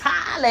pains.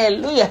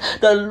 Hallelujah.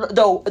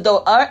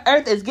 The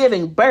earth is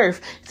giving birth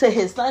to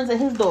his sons and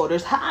his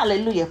daughters.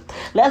 Hallelujah.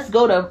 Let's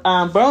go to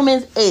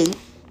Romans 8.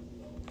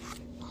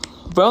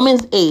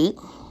 Romans 8.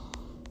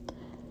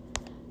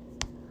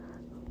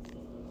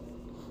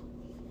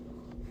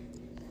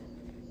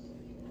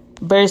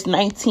 Verse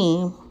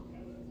 19.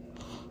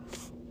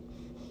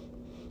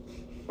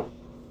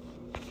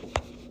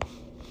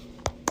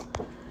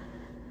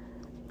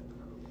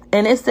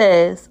 And it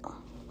says,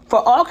 for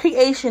all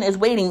creation is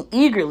waiting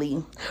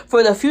eagerly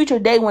for the future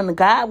day when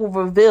God will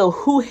reveal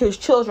who his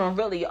children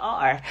really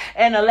are.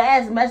 And the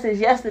last message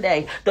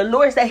yesterday, the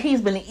Lord said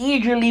he's been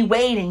eagerly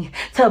waiting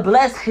to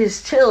bless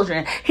his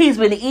children. He's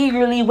been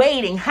eagerly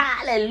waiting.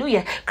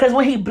 Hallelujah. Because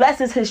when he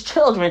blesses his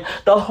children,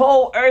 the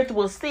whole earth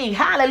will sing.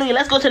 Hallelujah.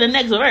 Let's go to the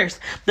next verse.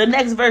 The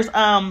next verse,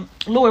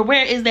 Lord,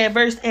 where is that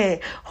verse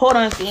at? Hold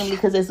on, family,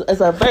 because it's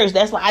a verse.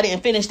 That's why I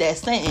didn't finish that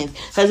sentence.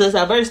 Because it's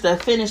a verse to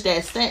finish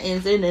that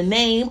sentence in the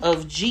name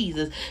of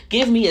Jesus.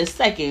 Give me a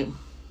second.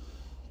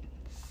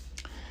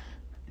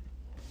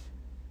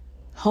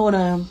 Hold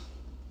on.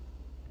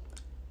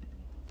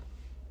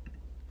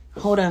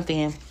 Hold on,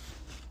 fam.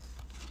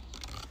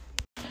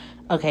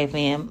 Okay,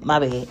 fam. My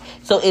bad.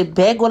 So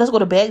let's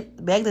go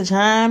back to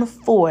John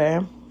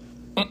 4.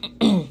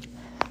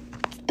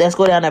 Let's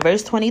go down to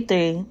verse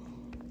 23.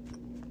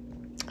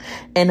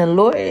 And the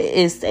Lord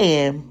is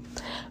saying,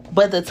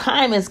 but the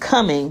time is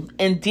coming,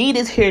 indeed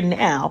is here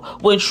now,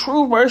 when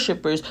true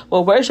worshipers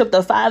will worship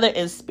the Father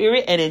in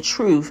spirit and in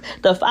truth.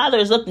 The Father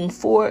is looking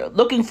for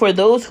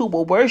those who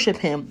will worship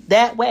him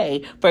that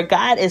way, for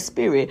God is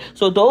spirit.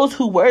 So those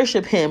who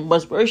worship him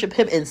must worship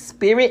him in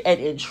spirit and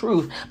in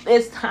truth.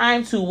 It's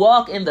time to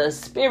walk in the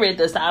spirit,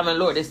 the sovereign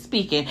Lord is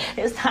speaking.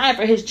 It's time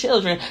for his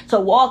children to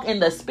walk in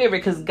the spirit,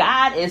 because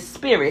God is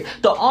spirit.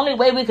 The only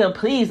way we can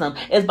please him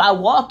is by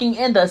walking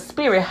in the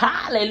spirit.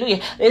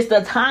 Hallelujah. It's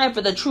the time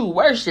for the true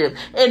worship.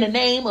 In the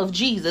name of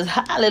Jesus.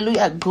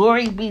 Hallelujah.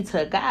 Glory be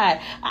to God.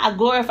 I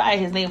glorify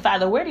his name.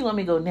 Father, where do you want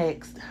me to go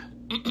next?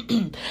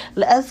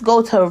 Let's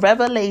go to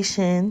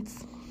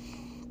Revelations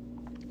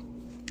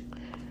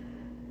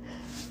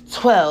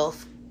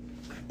 12.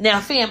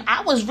 Now, fam,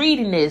 I was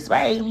reading this,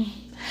 right?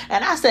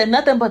 And I said,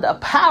 nothing but the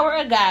power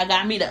of God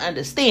got me to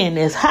understand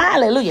this.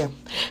 Hallelujah.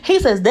 He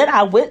says, then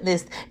I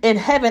witnessed in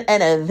heaven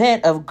an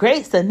event of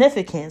great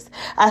significance.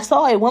 I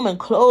saw a woman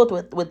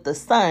clothed with the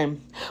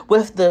sun,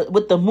 with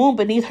the moon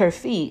beneath her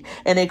feet,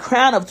 and a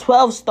crown of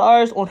 12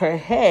 stars on her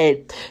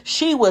head.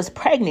 She was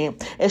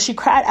pregnant, and she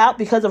cried out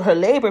because of her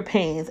labor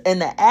pains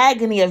and the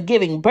agony of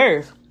giving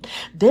birth.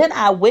 Then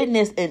I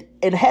witnessed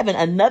in heaven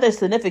another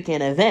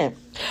significant event.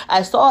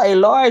 I saw a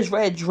large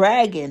red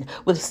dragon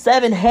with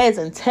 7 heads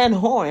and 10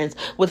 horns,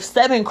 with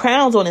 7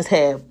 crowns on his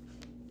head.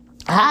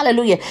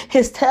 Hallelujah.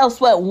 His tail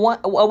swept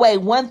away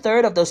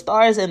 1/3 of the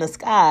stars in the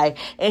sky,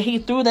 and he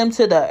threw them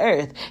to the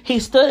earth. He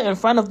stood in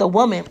front of the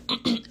woman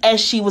as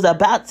she was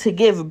about to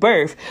give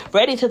birth,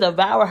 ready to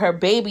devour her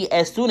baby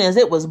as soon as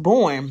it was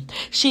born.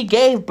 She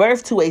gave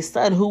birth to a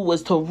son who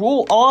was to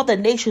rule all the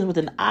nations with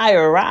an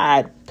iron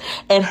rod.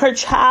 And her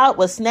child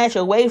was snatched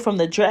away from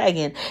the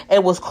dragon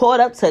and was caught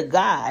up to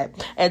God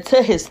and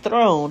to his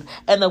throne.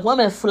 And the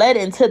woman fled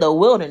into the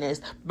wilderness,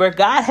 where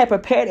God had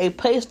prepared a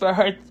place for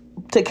her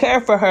to care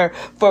for her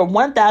for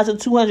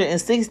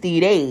 1,260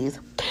 days.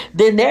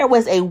 Then there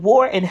was a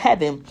war in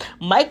heaven.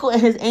 Michael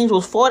and his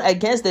angels fought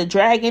against the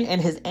dragon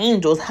and his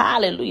angels.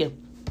 Hallelujah.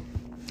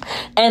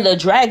 And the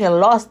dragon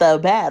lost the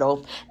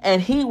battle,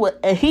 and he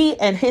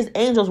and his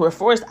angels were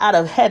forced out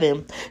of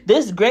heaven.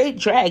 This great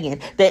dragon,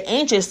 the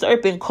ancient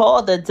serpent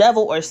called the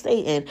devil or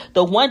Satan,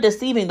 the one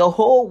deceiving the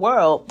whole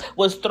world,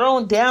 was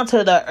thrown down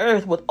to the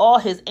earth with all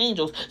his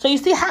angels. So you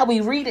see how we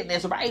read in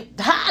this, right?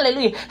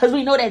 Hallelujah. Because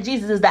we know that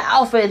Jesus is the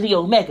Alpha and the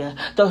Omega,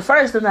 the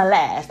first and the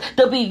last,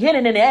 the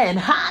beginning and the end.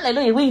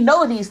 Hallelujah. We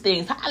know these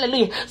things.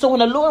 Hallelujah. So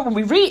when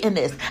we read in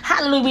this,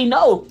 hallelujah,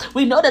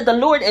 we know that the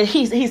Lord, and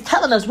he's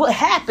telling us what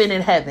happened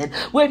in heaven.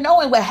 We're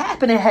knowing what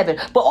happened in heaven,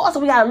 but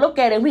also we got to look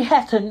at it. We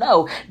have to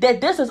know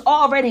that this is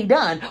already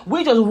done.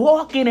 We're just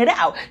walking it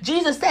out.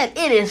 Jesus said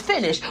it is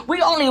finished.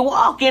 We only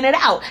walking it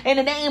out in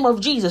the name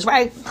of Jesus,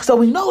 right? So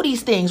we know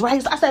these things,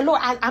 right? So I said, Lord,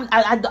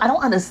 I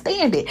don't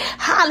understand it.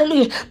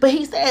 Hallelujah. But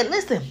he said,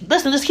 listen,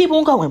 just keep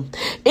on going.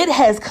 It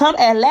has come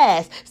at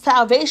last,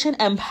 salvation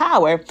and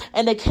power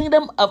and the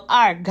kingdom of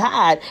our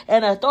God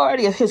and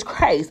authority of his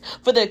Christ.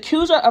 For the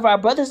accuser of our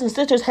brothers and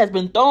sisters has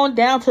been thrown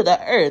down to the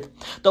earth,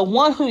 the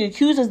one who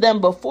accuses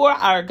them before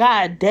our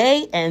God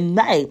day and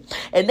night,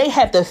 and they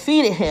have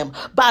defeated him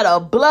by the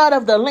blood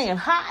of the Lamb.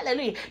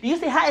 Hallelujah. Do you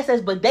see how it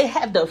says, but they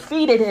have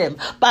defeated him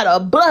by the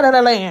blood of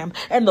the Lamb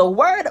and the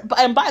word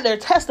and by their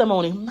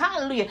testimony.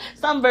 Hallelujah.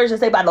 Some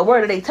versions say by the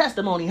word of their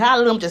testimony.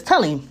 Hallelujah. I'm just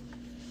telling you.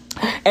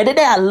 And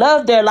today I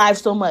loved their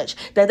lives so much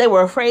that they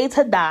were afraid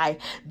to die.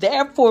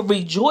 Therefore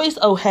rejoice,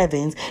 O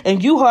heavens,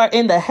 and you who are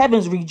in the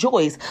heavens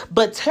rejoice.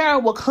 But terror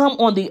will come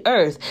on the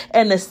earth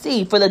and the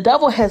sea, for the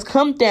devil has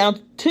come down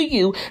to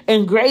you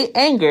in great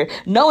anger,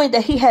 knowing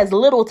that he has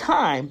little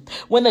time.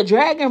 When the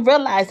dragon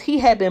realized he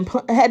had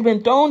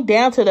been thrown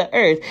down to the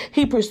earth,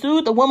 he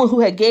pursued the woman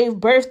who had gave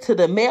birth to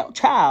the male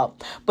child.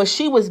 But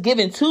she was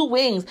given 2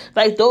 wings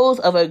like those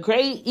of a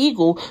great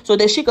eagle, so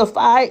that she could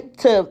fly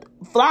to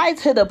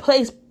the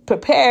place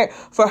prepared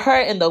for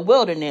her in the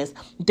wilderness.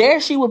 There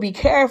she will be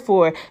cared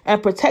for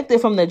and protected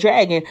from the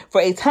dragon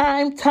for a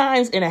time,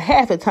 times and a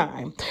half a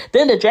time.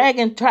 Then the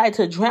dragon tried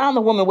to drown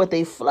the woman with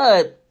a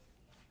flood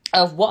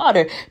of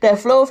water that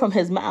flowed from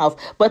his mouth,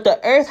 but the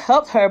earth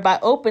helped her by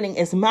opening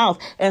its mouth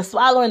and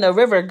swallowing the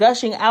river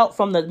gushing out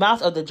from the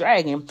mouth of the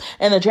dragon.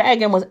 And the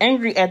dragon was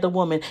angry at the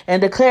woman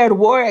and declared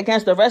war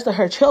against the rest of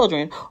her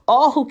children,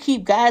 all who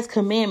keep God's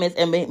commandments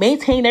and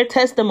maintain their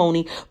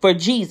testimony for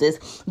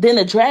Jesus. Then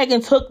the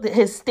dragon took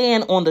his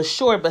stand on the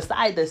shore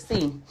beside the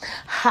sea.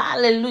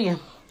 Hallelujah.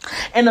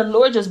 And the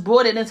Lord just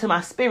brought it into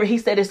my spirit. He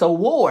said, it's a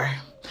war.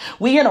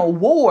 We in a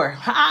war.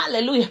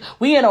 Hallelujah.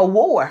 We in a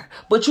war.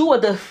 But you will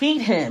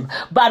defeat him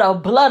by the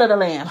blood of the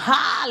Lamb.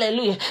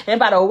 Hallelujah. And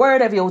by the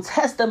word of your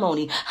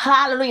testimony.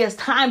 Hallelujah. It's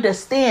time to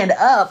stand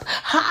up.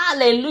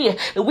 Hallelujah.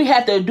 And we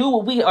have to do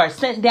what we are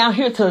sent down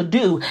here to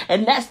do.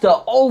 And that's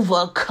to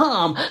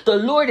overcome. The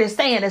Lord is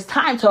saying it's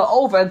time to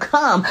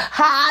overcome.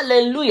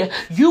 Hallelujah.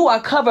 You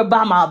are covered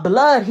by my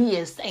blood, he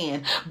is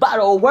saying. By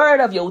the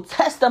word of your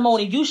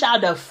testimony, you shall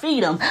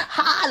defeat him.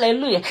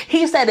 Hallelujah.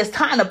 He said it's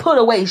time to put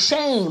away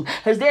shame.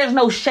 Because there's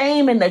no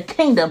shame in the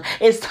kingdom.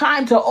 It's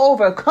time to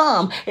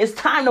overcome. It's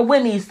time to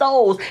win these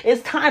souls.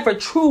 It's time for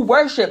true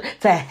worship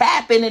to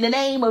happen in the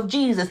name of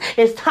Jesus.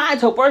 It's time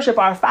to worship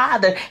our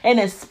Father and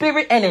in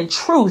spirit and in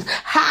truth.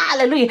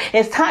 Hallelujah.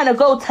 It's time to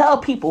go tell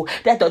people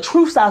that the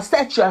truth shall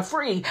set you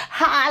free.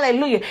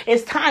 Hallelujah.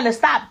 It's time to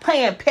stop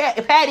playing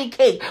patty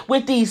cake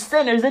with these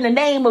sinners in the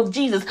name of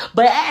Jesus,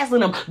 but asking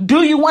them,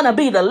 do you want to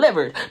be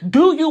delivered?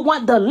 Do you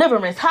want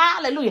deliverance?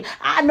 Hallelujah.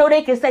 I know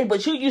they can say,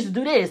 but you used to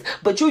do this,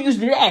 but you used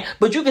to do that.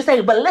 But you can say,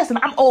 but listen,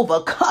 I'm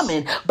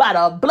overcoming by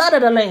the blood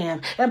of the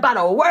Lamb and by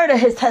the word of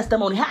his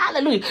testimony.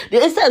 Hallelujah.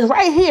 It says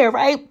right here,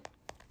 right?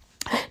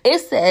 It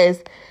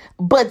says,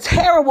 But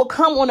terror will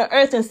come on the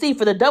earth and sea,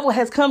 for the devil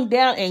has come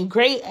down in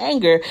great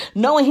anger,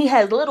 knowing he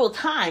has little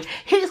time.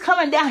 He's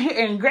coming down here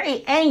in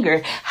great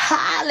anger.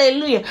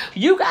 Hallelujah.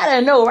 You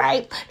gotta know,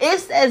 right? It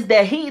says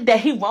that he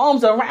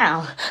roams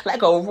around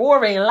like a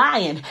roaring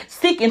lion,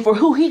 seeking for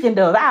who he can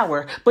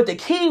devour. But the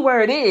key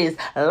word is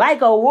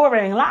like a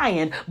roaring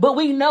lion. But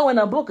we know in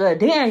the book of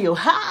Daniel,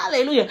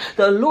 hallelujah,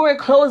 the Lord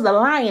closed the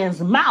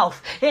lion's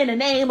mouth in the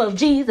name of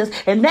Jesus.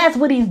 And that's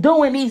what he's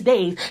doing these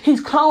days.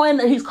 He's closing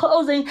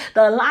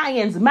the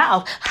lion's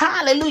mouth.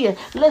 Hallelujah.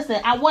 Listen,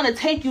 I want to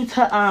take you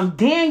to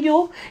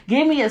Daniel.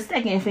 Give me a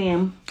second,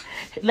 fam.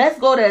 Let's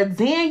go to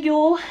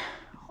Daniel.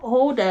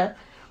 Hold up.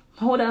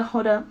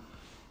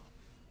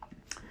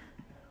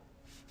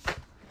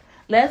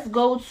 Let's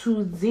go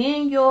to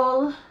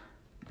Daniel.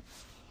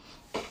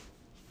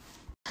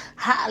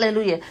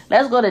 Hallelujah.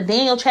 Let's go to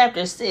Daniel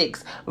chapter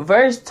 6,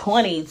 verse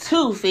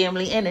 22,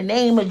 family, in the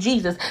name of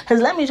Jesus.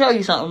 Because let me show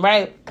you something,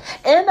 right?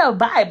 In the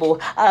Bible,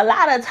 a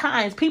lot of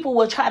times people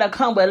will try to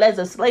come with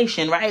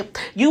legislation, right?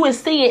 You would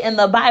see it in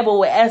the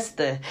Bible with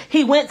Esther.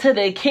 He went to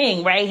the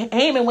king, right?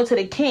 Haman went to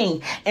the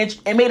king and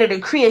made a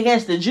decree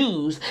against the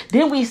Jews.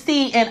 Then we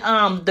see in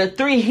the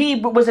three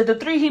Hebrew boys?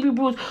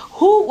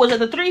 Who was it?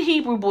 The three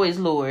Hebrew boys,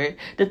 Lord.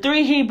 The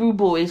three Hebrew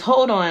boys.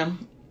 Hold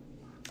on.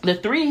 The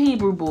three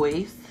Hebrew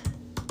boys.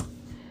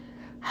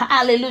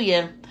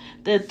 Hallelujah.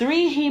 Let's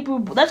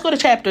go to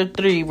chapter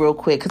 3 real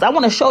quick, because I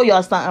want to show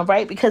y'all something,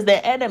 right? Because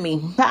the enemy,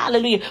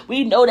 hallelujah,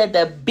 we know that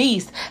the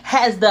beast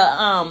has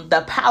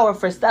the power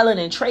for selling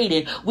and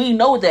trading. We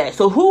know that.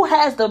 So who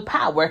has the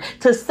power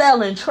to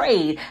sell and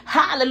trade?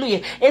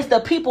 Hallelujah. It's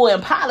the people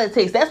in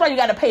politics. That's why you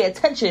got to pay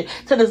attention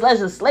to this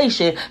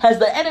legislation, because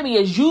the enemy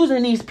is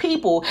using these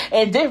people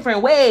in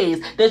different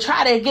ways to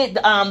try to get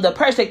the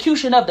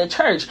persecution of the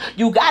church.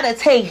 You got to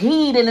take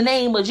heed in the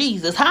name of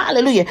Jesus.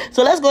 Hallelujah.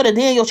 So let's go to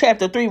Daniel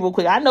chapter 3 real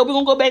quick. I know we're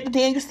going to go back to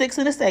Daniel 6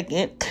 in a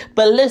second,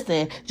 but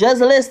listen,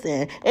 just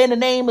listen. In the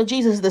name of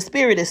Jesus, the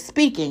Spirit is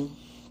speaking.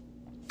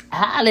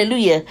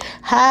 Hallelujah.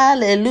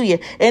 Hallelujah.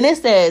 And it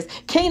says,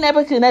 King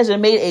Nebuchadnezzar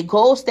made a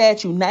gold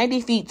statue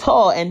 90 feet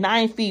tall and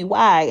 9 feet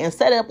wide and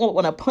set it up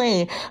on a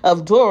plain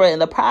of Dura in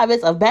the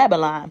province of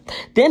Babylon.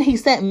 Then he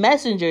sent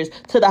messengers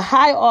to the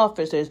high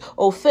officers,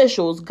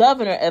 officials,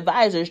 governor,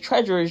 advisors,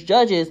 treasurers,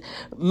 judges,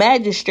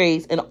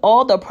 magistrates, and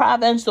all the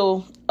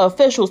provincial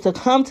officials to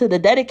come to the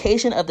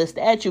dedication of the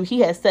statue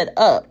he had set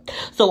up.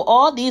 So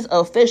all these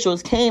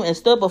officials came and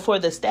stood before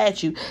the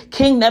statue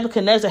King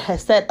Nebuchadnezzar had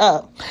set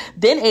up.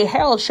 Then a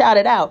herald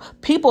shouted out,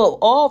 "People of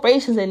all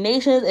races and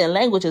nations and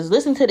languages,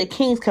 listen to the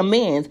king's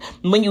commands.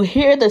 When you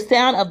hear the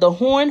sound of the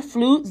horn,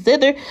 flute,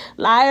 zither,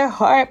 lyre,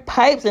 harp,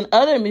 pipes, and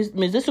other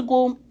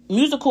musical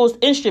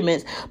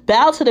instruments,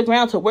 bow to the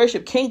ground to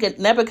worship King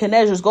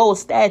Nebuchadnezzar's gold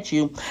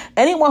statue.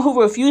 Anyone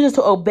who refuses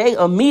to obey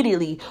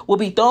immediately will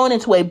be thrown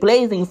into a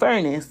blazing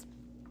furnace."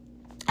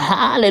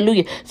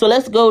 Hallelujah. So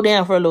let's go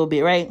down for a little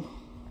bit, right?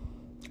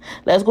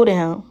 Let's go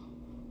down.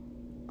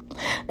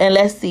 And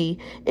let's see.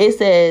 It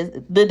says,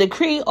 the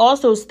decree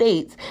also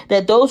states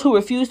that those who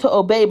refuse to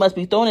obey must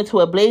be thrown into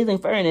a blazing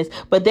furnace.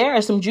 But there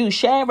are some Jews,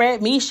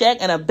 Shadrach, Meshach,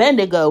 and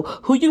Abednego,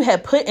 who you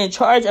have put in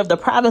charge of the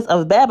province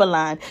of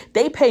Babylon.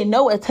 They pay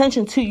no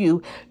attention to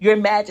you, your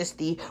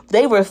majesty.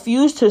 They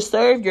refuse to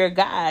serve your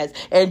gods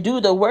and do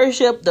the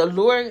worship the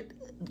Lord,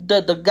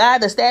 the God,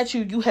 the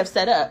statue you have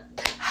set up.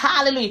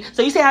 Hallelujah.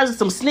 So you see how there's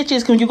some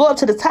snitches. When you go up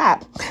to the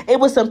top, it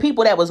was some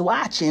people that was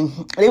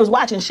watching. They was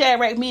watching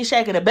Shadrach,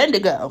 Meshach, and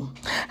Abednego.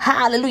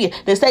 Hallelujah.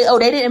 They say, oh,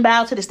 they didn't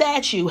bow to the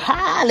statue.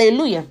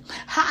 Hallelujah.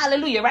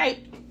 Hallelujah, right?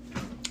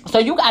 So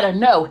you got to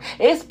know,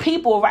 it's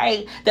people,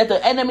 right, that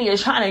the enemy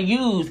is trying to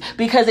use,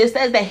 because it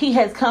says that he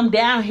has come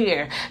down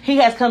here. He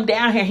has come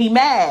down here. He's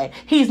mad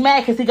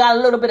because he got a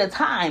little bit of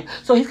time.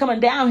 So he's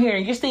coming down here,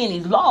 and you're seeing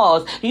these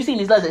laws. You're seeing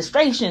these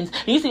legislations.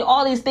 You see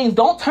all these things.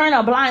 Don't turn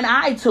a blind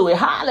eye to it.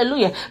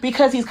 Hallelujah.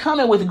 Because he's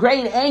coming with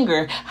great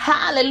anger.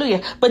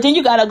 Hallelujah. But then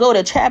you got to go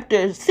to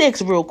chapter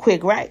 6 real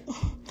quick, right?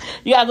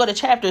 You gotta go to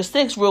chapter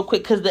 6 real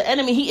quick, because the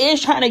enemy, he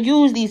is trying to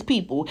use these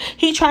people.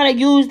 He's trying to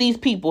use these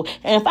people.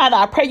 And Father,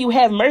 I pray you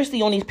have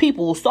mercy on these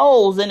people's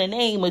souls in the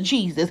name of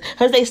Jesus,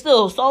 because they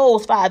still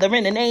souls, Father,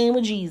 in the name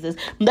of Jesus.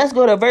 Let's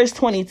go to verse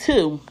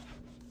 22.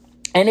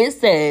 And it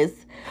says,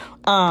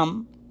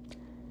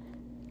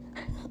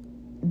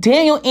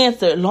 Daniel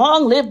answered,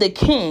 "Long live the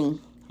king.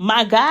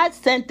 My God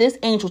sent this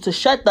angel to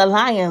shut the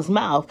lion's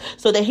mouth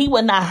so that he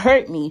would not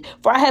hurt me,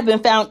 for I have been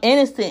found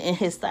innocent in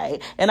his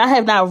sight, and I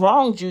have not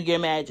wronged you, your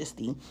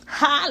majesty."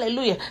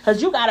 Hallelujah. Because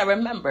you got to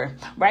remember,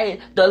 right?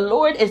 The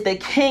Lord is the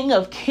King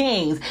of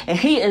kings, and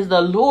he is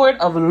the Lord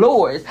of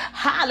lords.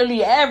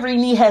 Hallelujah. Every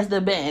knee has to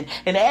bend,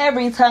 and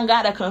every tongue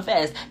got to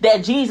confess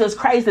that Jesus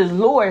Christ is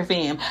Lord,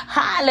 fam.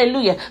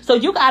 Hallelujah. So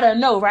you got to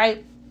know,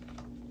 right,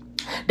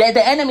 that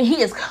the enemy,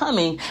 he is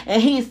coming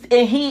and he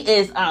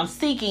is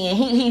seeking and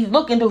he's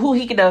looking to who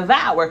he can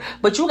devour.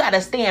 But you got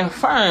to stand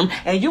firm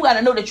and you got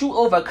to know that you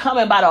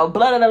overcoming by the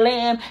blood of the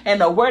Lamb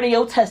and the word of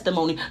your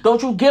testimony.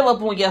 Don't you give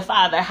up on your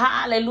Father.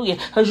 Hallelujah.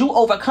 Because you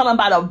overcoming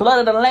by the blood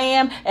of the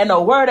Lamb and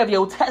the word of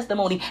your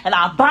testimony. And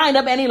I bind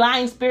up any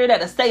lying spirit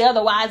that'll say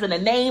otherwise in the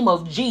name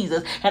of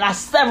Jesus. And I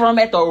sever them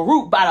at the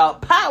root by the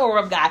power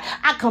of God.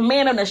 I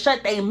command them to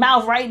shut their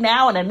mouth right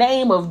now in the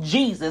name of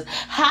Jesus.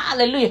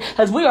 Hallelujah.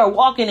 Because we are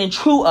walking in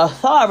true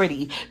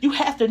authority. You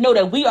have to know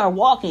that we are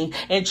walking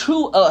in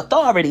true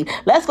authority.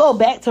 Let's go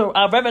back to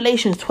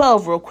Revelation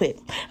 12 real quick,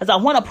 because I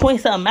want to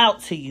point something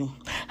out to you.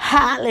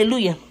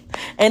 Hallelujah.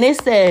 And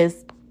it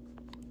says,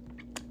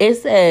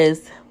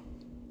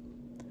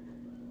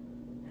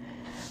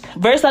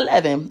 verse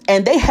 11,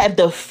 and they have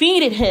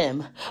defeated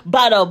him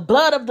by the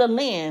blood of the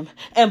Lamb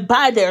and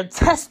by their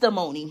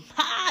testimony.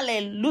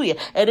 Hallelujah.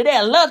 And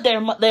they loved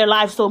their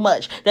life so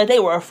much that they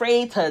were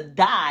afraid to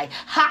die.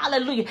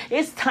 Hallelujah.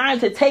 It's time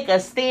to take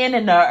a stand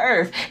in the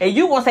earth. And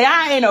you going to say,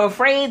 I ain't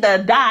afraid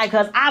to die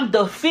because I'm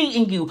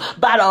defeating you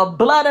by the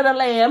blood of the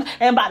Lamb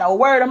and by the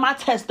word of my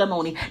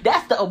testimony.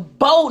 That's the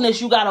boldness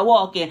you got to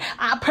walk in.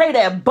 I pray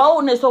that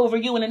boldness over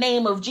you in the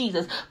name of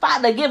Jesus.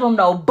 Father, give them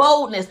the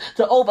boldness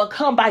to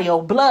overcome by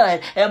your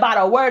blood and by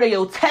the word of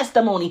your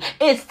testimony.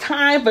 It's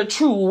time for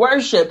true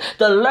worship.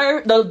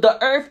 The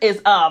earth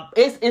is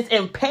it's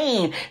in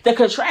pain. The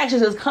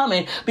contractions is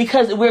coming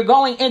because we're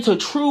going into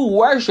true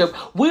worship.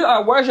 We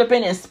are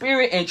worshiping in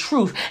spirit and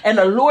truth, and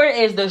the Lord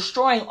is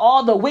destroying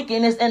all the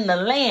wickedness in the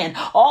land,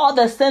 all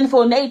the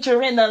sinful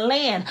nature in the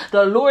land.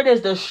 The Lord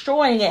is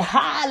destroying it.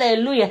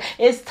 Hallelujah.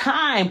 It's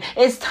time.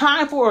 It's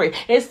time for it.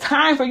 It's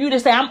time for you to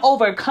say, I'm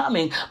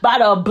overcoming by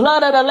the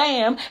blood of the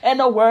Lamb and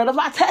the word of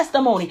my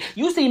testimony.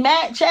 You see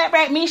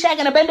Shadrach, Meshach,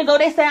 and Abednego,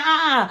 they say,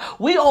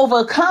 we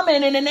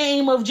overcoming in the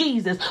name of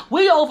Jesus.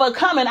 We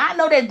overcoming. I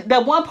know that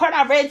the one part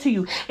I read to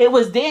you, it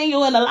was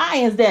Daniel in the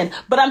lion's den,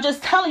 but I'm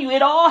just telling you,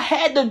 it all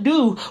had to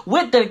do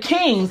with the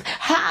kings.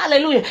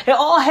 Hallelujah. It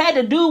all had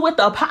to do with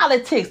the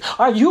politics.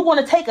 Are you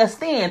going to take a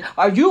stand?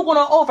 Are you going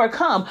to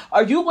overcome?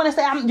 Are you going to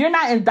say, you're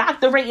not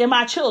indoctrinating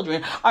my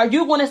children? Are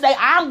you going to say,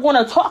 I'm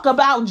going to talk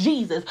about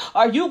Jesus?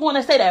 Are you going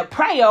to say that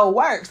prayer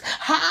works?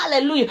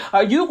 Hallelujah.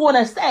 Are you going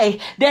to say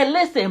that,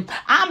 listen,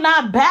 I'm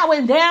not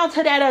bowing down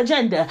to that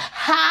agenda?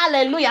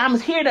 Hallelujah. I'm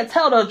here to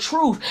tell the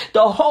truth,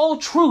 the whole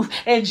truth,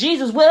 and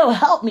Jesus will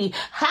help me.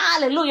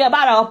 Hallelujah.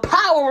 By the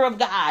power of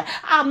God,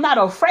 I'm not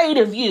afraid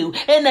of you.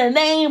 In the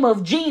name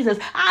of Jesus,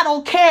 I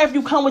don't care if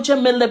you come with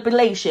your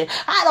manipulation.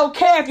 I don't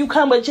care if you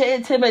come with your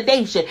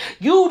intimidation.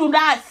 You do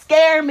not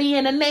scare me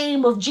in the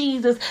name of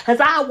Jesus, as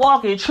I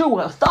walk in true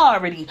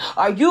authority.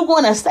 Are you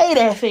going to say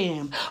that,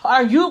 fam?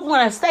 Are you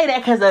going to say that?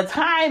 Because the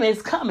time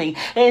is coming.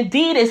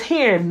 Indeed, it's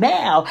here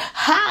now.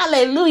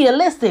 Hallelujah.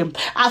 Listen,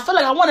 I feel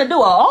like I want to do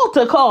an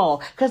altar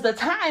call because the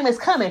time is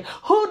coming.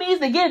 Who needs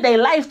to give their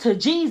life to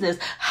Jesus?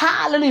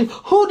 Hallelujah.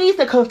 Who needs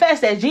to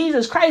confess that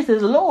Jesus Christ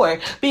is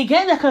Lord?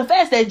 Begin to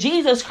confess that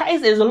Jesus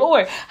Christ is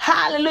Lord.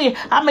 Hallelujah.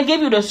 I'm going to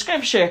give you the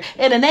scripture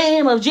in the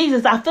name of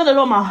Jesus. I feel it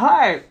on my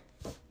heart.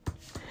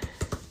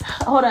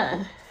 Hold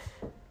on.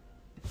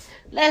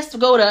 Let's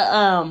go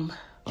to,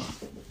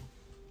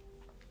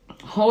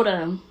 hold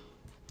on.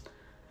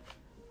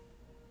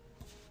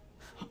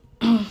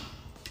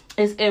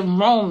 It's in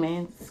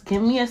Romans.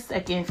 Give me a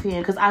second,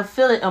 fam, because I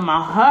feel it in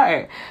my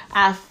heart.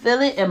 I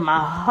feel it in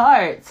my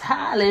heart.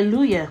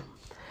 Hallelujah.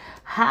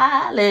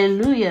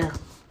 Hallelujah.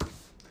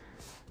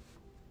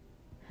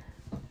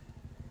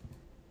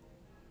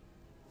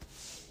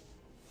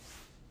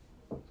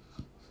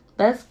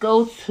 Let's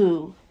go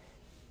to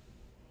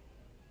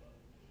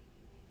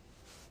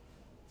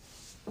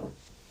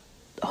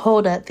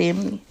hold up,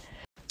 family.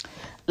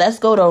 Let's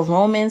go to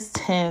Romans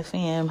 10,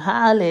 fam.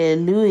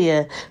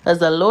 Hallelujah. Because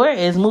the Lord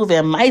is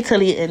moving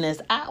mightily in this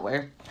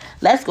hour.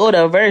 Let's go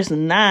to verse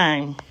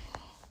 9.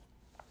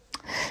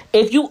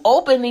 If you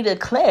openly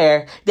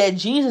declare that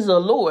Jesus is the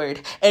Lord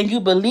and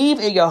you believe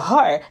in your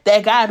heart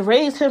that God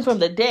raised him from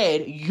the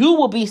dead, you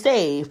will be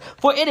saved.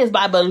 For it is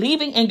by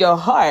believing in your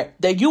heart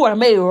that you are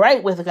made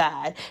right with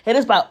God. It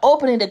is by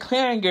openly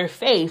declaring your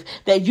faith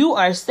that you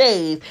are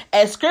saved.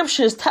 As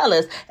scriptures tell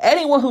us,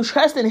 anyone who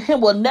trusts in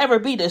him will never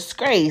be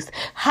disgraced.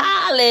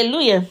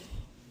 Hallelujah.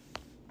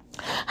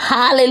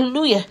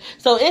 Hallelujah.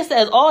 So it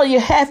says all you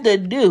have to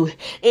do,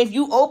 if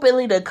you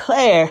openly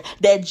declare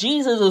that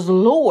Jesus is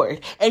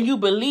Lord and you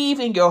believe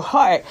in your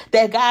heart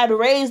that God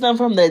raised them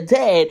from the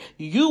dead,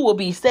 you will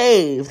be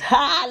saved.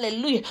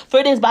 Hallelujah.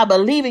 For it is by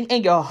believing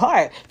in your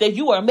heart that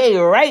you are made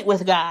right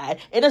with God.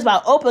 It is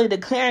by openly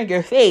declaring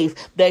your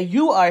faith that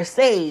you are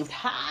saved.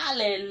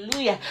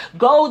 Hallelujah.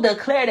 Go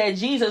declare that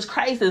Jesus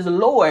Christ is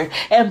Lord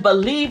and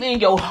believe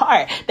in your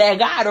heart that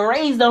God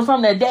raised them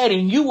from the dead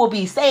and you will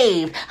be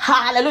saved.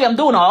 Hallelujah. I'm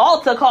doing an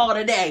altar call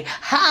today.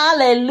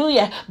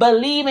 Hallelujah.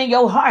 Believe in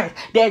your heart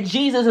that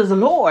Jesus is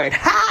Lord.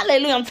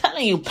 Hallelujah. I'm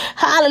telling you.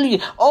 Hallelujah.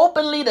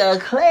 Openly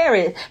declare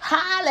it.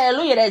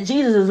 Hallelujah. That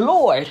Jesus is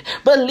Lord.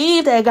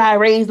 Believe that God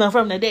raised him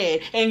from the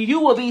dead and you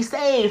will be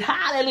saved.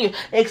 Hallelujah.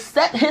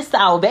 Accept his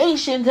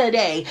salvation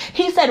today.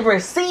 He said,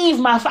 receive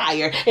my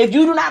fire. If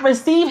you do not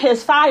receive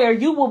his fire,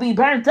 you will be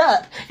burnt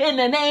up in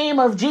the name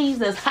of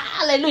Jesus.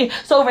 Hallelujah.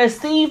 So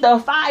receive the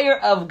fire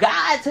of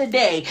God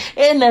today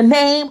in the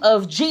name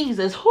of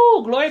Jesus.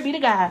 Whoo, glory be to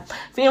God.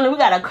 Family, we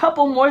got a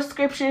couple more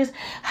scriptures.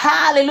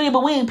 Hallelujah.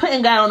 But we ain't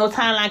putting God on no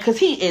timeline because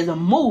he is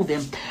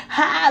moving.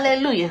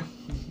 Hallelujah.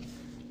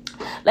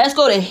 Let's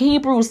go to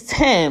Hebrews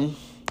 10.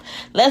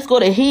 Let's go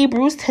to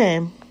Hebrews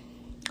 10.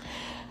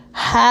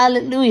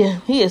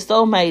 Hallelujah. He is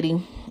so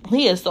mighty.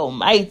 He is so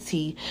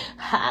mighty.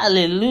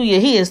 Hallelujah.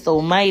 He is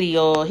so mighty,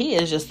 y'all. He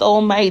is just so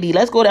mighty.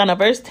 Let's go down to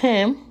verse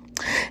 10.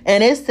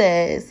 And it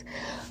says,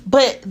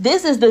 but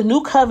this is the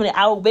new covenant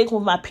I will make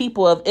with my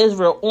people of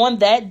Israel on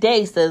that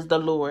day, says the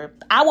Lord.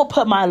 I will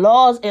put my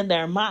laws in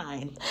their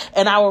mind,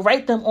 and I will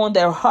write them on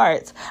their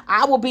hearts.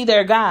 I will be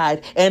their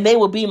God, and they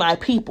will be my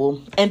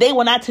people. And they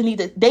will not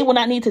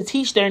need to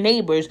teach their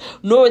neighbors,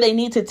 nor they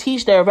need to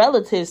teach their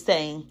relatives,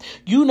 saying,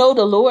 you know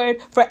the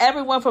Lord, for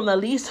everyone from the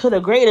least to the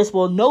greatest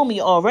will know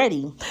me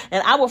already.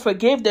 And I will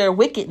forgive their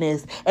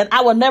wickedness, and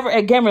I will never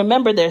again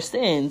remember their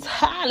sins.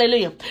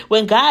 Hallelujah.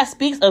 When God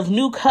speaks of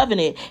new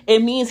covenant, it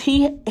means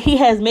he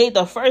has made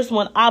the first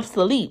one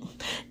obsolete.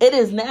 It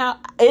is now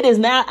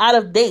out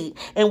of date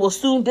and will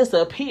soon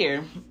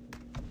disappear.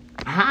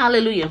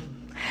 Hallelujah.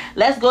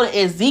 Let's go to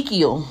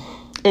Ezekiel.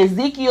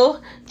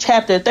 Ezekiel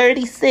chapter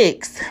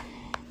 36.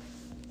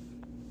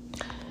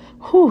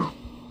 Whew.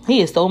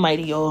 He is so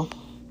mighty, y'all.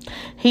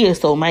 He is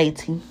so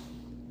mighty.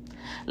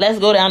 Let's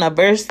go down to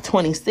verse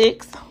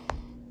 26.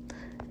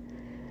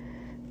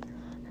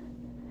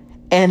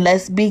 And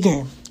let's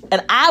begin.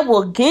 And I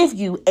will give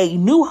you a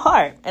new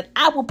heart, and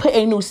I will put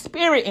a new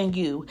spirit in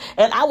you,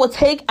 and I will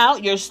take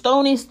out your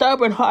stony,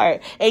 stubborn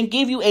heart and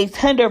give you a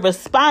tender,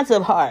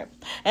 responsive heart.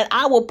 And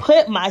I will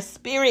put my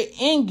spirit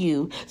in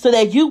you so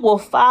that you will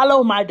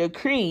follow my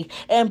decree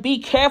and be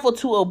careful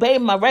to obey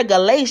my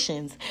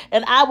regulations.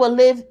 And I will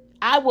live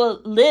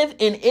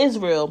in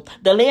Israel,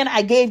 the land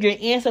I gave your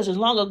ancestors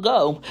long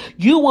ago.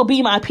 You will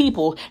be my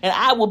people, and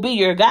I will be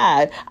your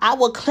God. I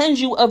will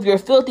cleanse you of your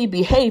filthy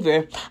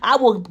behavior. I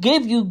will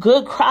give you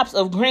good crops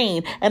of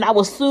grain, and I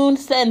will soon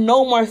send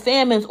no more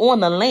famines on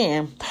the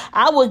land.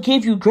 I will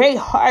give you great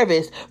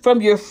harvest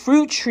from your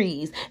fruit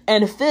trees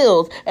and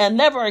fields, and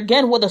never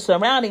again will the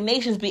surrounding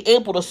nations be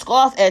able to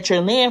scoff at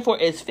your land for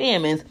its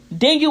famines.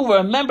 Then you will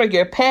remember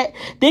your past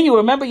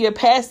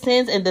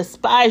sins and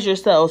despise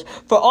yourselves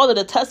for all the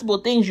detestable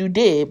things you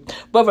did.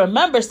 But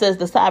remember, says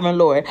the sovereign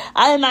Lord,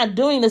 I am not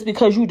doing this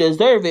because you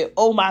deserve it,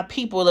 O my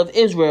people of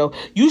Israel.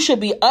 You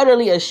should be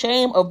utterly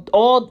ashamed of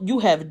all you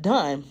have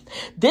done.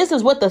 This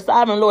is what the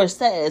sovereign Lord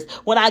says.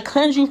 When I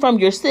cleanse you from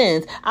your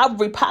sins, I will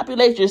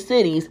repopulate your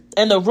cities,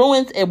 and the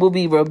ruins it will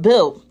be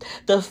rebuilt.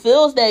 The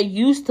fields that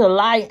used to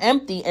lie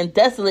empty and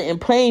desolate in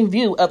plain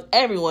view of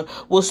everyone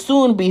will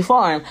soon be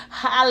farmed.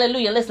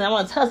 Hallelujah. Listen, I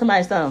want to tell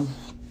somebody something.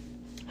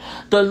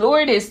 The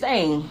Lord is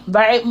saying,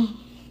 right?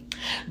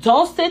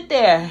 Don't sit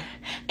there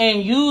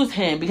and use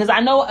him, because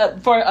I know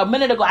for a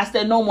minute ago I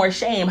said no more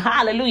shame.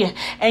 Hallelujah.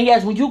 And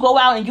yes, when you go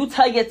out and you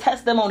tell your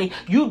testimony,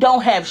 you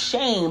don't have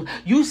shame.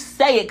 You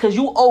say it because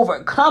you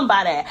overcome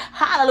by that.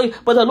 Hallelujah.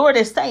 But the Lord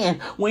is saying,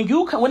 when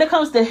it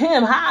comes to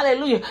him,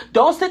 hallelujah,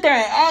 don't sit there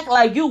and act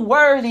like you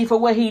worthy for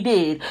what he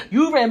did.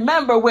 You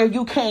remember where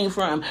you came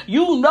from.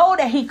 You know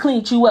that he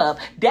cleaned you up.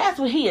 That's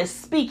what he is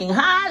speaking.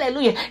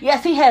 Hallelujah.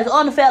 Yes, he has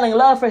unfailing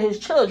love for his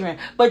children,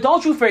 but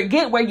don't you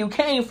forget where you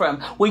came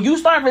from. When you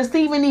start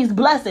receiving these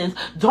blessings,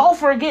 don't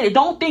forget it.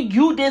 Don't think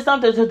you did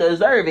something to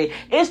deserve it.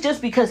 It's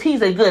just because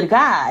he's a good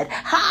God.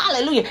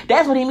 Hallelujah.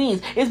 That's what he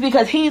means. It's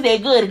because he's a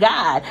good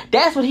God.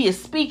 That's what he is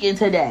speaking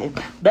today.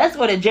 Let's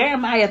go to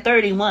Jeremiah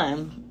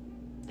 31.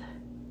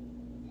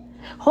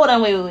 Hold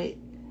on, wait.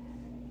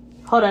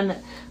 Hold on.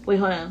 We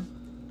can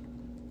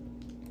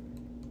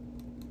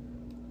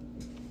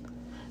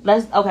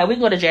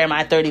go to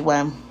Jeremiah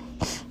 31.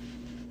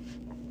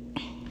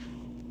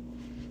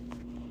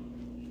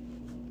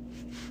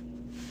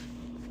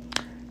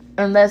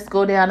 And let's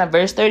go down to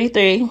verse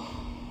 33.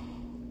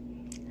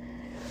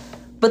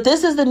 But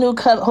this is the new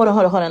covenant. Hold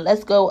on.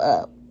 Let's go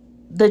up.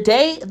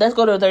 Let's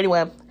go to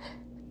 31.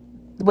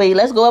 Wait,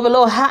 let's go up a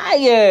little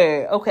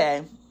higher.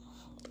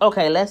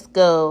 Okay, let's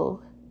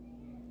go.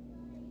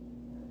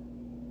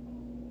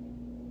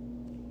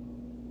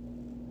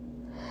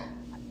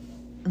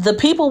 The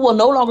people will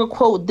no longer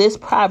quote this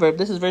proverb.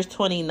 This is verse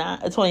 29.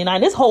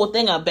 This whole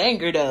thing a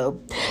banger though.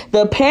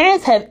 The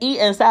parents have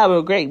eaten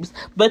sour grapes,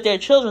 but their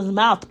children's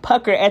mouth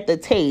pucker at the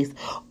taste.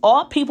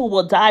 All people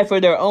will die for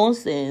their own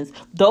sins.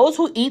 Those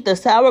who eat the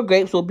sour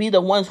grapes will be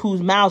the ones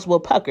whose mouths will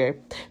pucker.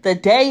 The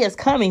day is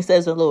coming,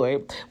 says the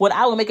Lord, when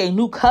I will make a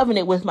new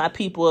covenant with my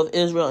people of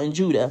Israel and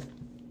Judah.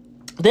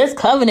 This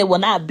covenant will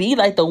not be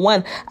like the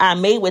one I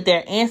made with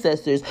their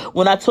ancestors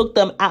when I took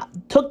them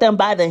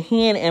by the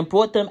hand and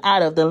brought them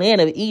out of the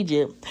land of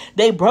Egypt.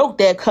 They broke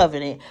that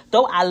covenant,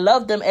 though I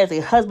loved them as a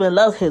husband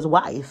loves his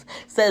wife,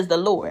 says the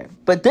Lord.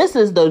 But this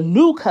is the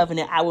new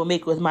covenant I will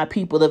make with my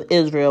people of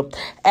Israel.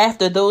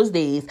 After those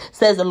days,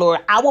 says the Lord,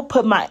 I will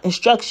put my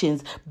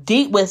instructions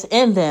deep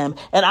within them,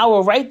 and I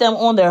will write them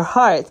on their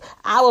hearts.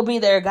 I will be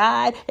their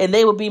God, and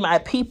they will be my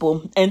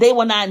people, and they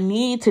will not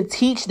need to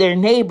teach their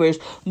neighbors,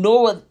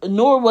 nor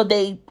will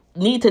they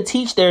need to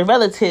teach their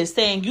relatives,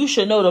 saying, you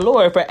should know the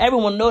Lord, for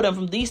everyone know them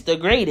from the least to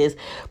greatest.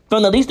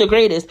 From the least to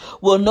greatest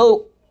will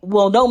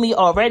know me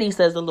already,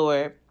 says the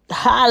Lord.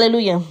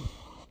 Hallelujah.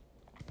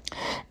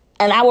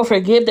 And I will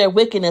forgive their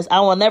wickedness.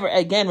 I will never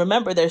again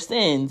remember their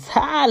sins.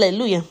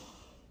 Hallelujah.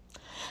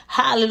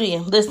 Hallelujah.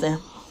 Listen,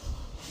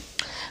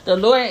 the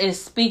Lord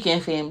is speaking,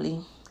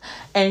 family.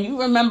 And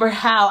you remember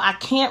how, I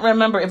can't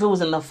remember if it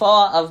was in the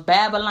fall of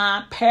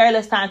Babylon,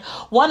 perilous times,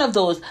 one of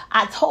those.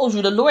 I told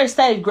you, the Lord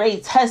said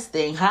great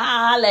testing.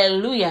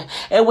 Hallelujah.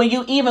 And when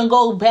you even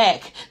go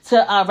back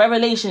to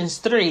Revelations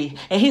 3,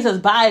 and he says,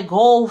 buy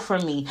gold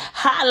from me.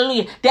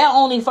 Hallelujah. That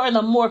only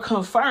furthermore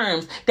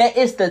confirms that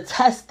it's the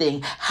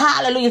testing.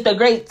 Hallelujah. It's the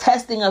great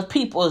testing of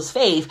people's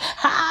faith.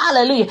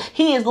 Hallelujah.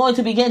 He is going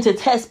to begin to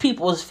test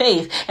people's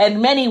faith,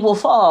 and many will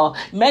fall.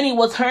 Many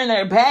will turn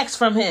their backs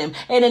from him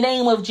in the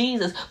name of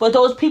Jesus.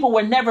 But those people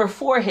were never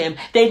for him.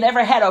 They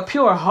never had a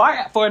pure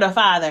heart for the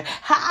Father.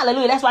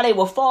 Hallelujah. That's why they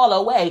will fall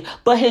away.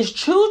 But his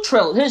true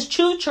children,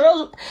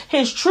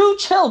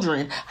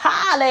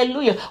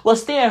 hallelujah, will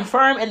stand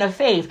firm in the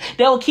faith.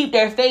 They will keep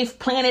their faith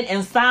planted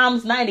in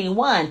Psalms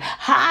 91.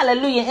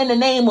 Hallelujah. In the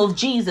name of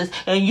Jesus.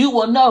 And you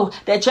will know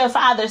that your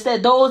Father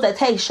said, those that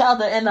take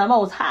shelter in the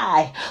Most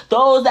High,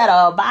 those that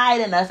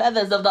abide in the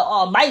feathers of the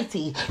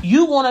Almighty,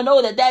 you want to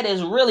know that that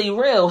is really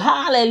real.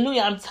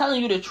 Hallelujah. I'm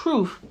telling you the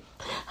truth.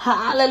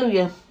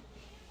 Hallelujah.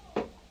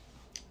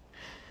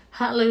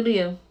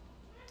 Hallelujah.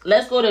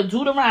 Let's go to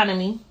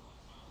Deuteronomy.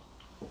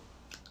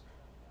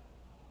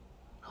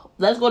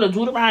 Let's go to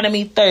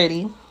Deuteronomy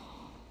 30.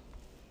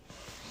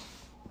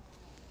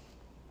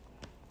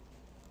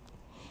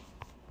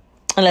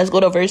 And let's go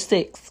to verse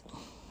 6.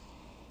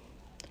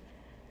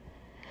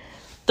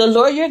 The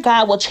Lord your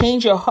God will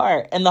change your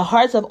heart and the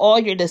hearts of all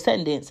your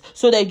descendants,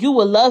 so that you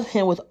will love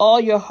him with all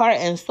your heart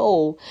and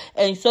soul,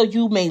 and so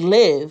you may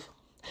live.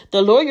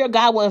 The Lord your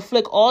God will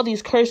inflict all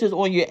these curses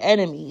on your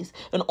enemies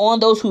and on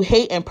those who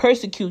hate and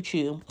persecute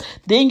you.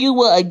 Then you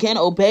will again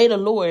obey the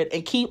Lord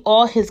and keep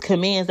all his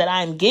commands that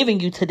I am giving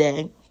you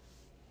today.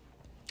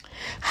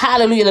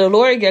 Hallelujah. The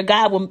Lord your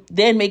God will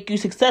then make you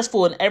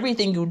successful in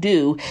everything you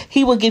do.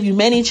 He will give you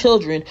many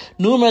children,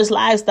 numerous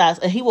livestock,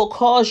 and he will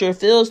cause your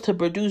fields to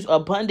produce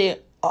abundant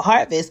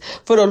harvest.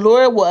 For the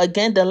Lord will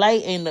again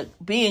delight in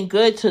being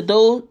good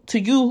to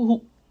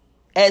you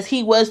as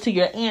he was to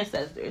your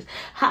ancestors.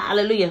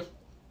 Hallelujah.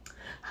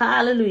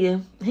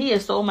 Hallelujah. He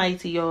is so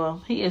mighty,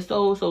 y'all. He is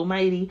so, so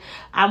mighty.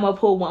 I'm going to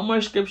pull one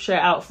more scripture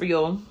out for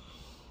y'all.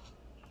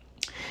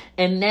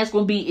 And that's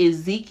going to be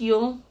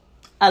Ezekiel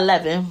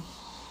 11.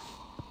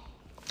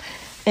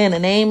 In the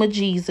name of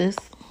Jesus.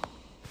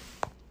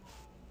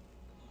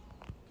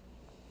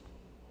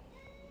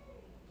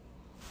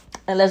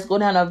 And let's go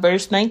down to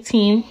verse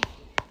 19.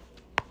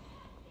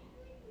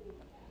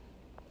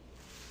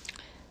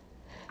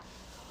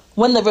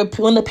 When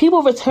the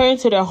people return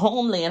to their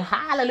homeland,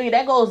 hallelujah,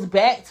 that goes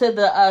back to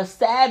the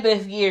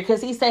Sabbath year,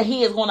 because he said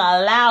he is going to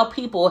allow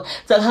people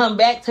to come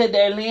back to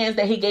their lands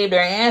that he gave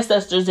their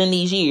ancestors in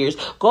these years.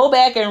 Go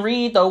back and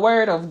read the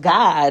word of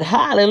God.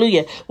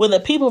 Hallelujah. When the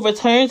people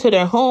return to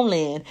their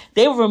homeland,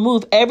 they will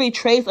remove every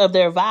trace of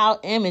their vile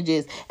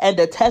images and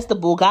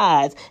detestable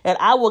gods, and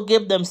I will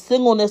give them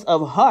singleness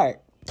of heart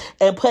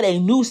and put a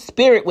new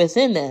spirit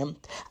within them.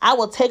 I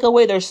will take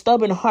away their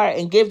stubborn heart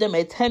and give them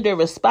a tender,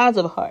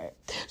 responsive heart,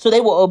 so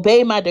they will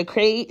obey my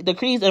decrees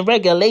and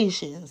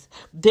regulations.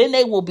 Then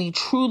they will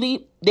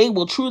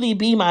truly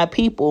be my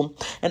people,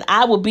 and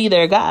I will be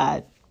their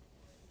God.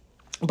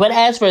 But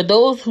as for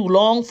those who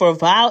long for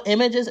vile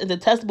images and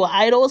detestable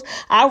idols,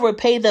 I will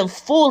repay them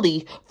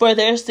fully for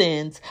their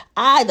sins.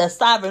 I, the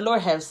sovereign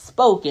Lord, have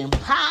spoken.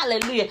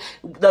 Hallelujah.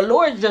 The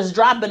Lord just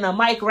dropping the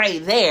mic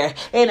right there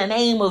in the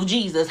name of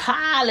Jesus.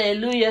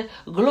 Hallelujah.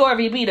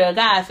 Glory be to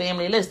God,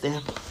 family.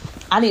 Listen,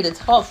 I need to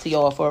talk to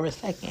y'all for a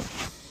second.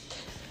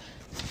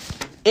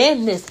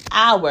 In this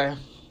hour,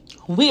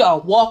 we are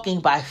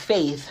walking by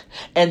faith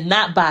and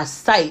not by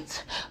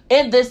sight.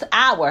 In this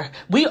hour,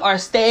 we are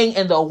staying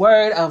in the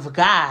word of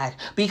God,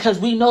 because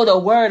we know the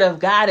word of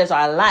God is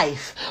our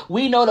life.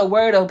 We know the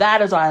word of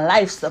God is our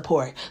life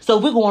support. So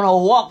we're going to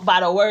walk by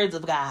the words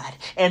of God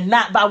and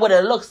not by what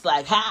it looks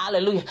like.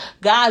 Hallelujah.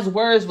 God's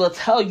words will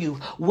tell you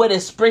what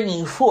is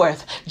springing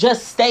forth.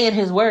 Just stay in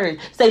his word.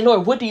 Say,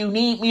 Lord, what do you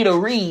need me to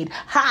read?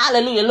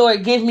 Hallelujah.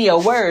 Lord, give me a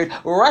word.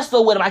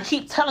 Wrestle with him. I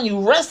keep telling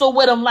you, wrestle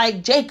with him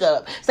like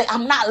Jacob. Say,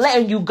 I'm not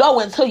letting you go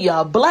until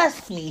you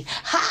bless me.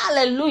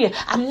 Hallelujah.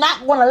 I'm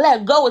not going to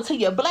let go until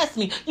you bless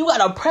me. You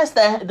gotta press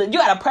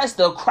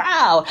the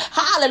crowd.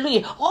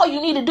 Hallelujah. All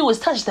you need to do is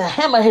touch the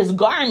hem of his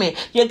garment.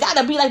 You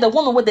gotta be like the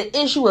woman with the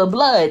issue of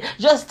blood.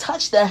 Just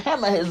touch the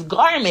hem of his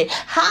garment.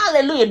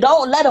 Hallelujah.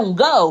 Don't let him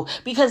go.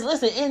 Because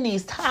listen, in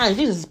these times,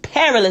 these are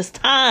perilous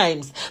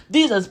times.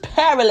 These are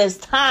perilous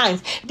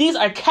times. These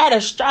are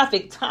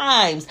catastrophic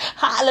times.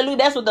 Hallelujah.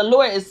 That's what the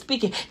Lord is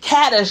speaking.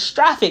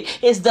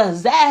 Catastrophic is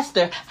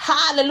disaster.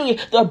 Hallelujah.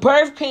 The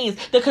birth pains,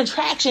 the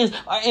contractions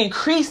are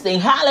increasing.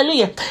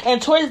 Hallelujah.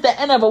 And towards the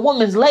end of a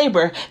woman's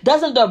labor,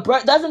 doesn't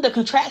the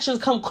contractions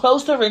come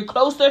closer and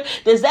closer?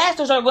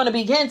 Disasters are going to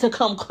begin to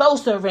come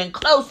closer and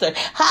closer.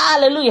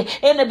 Hallelujah.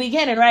 In the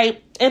beginning,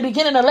 right? In the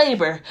beginning of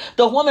labor,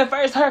 the woman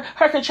first,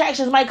 her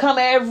contractions might come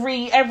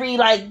every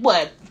like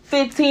what?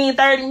 15,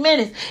 30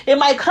 minutes. It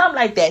might come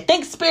like that.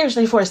 Think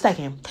spiritually for a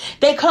second.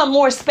 They come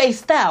more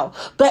spaced out.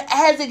 But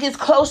as it gets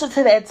closer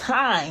to that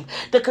time,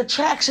 the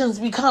contractions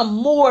become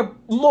more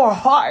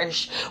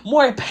harsh,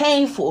 more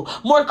painful,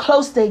 more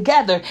close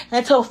together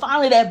until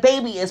finally that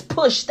baby is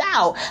pushed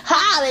out.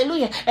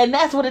 Hallelujah. And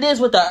that's what it is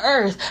with the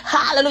earth.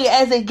 Hallelujah.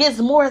 As it gets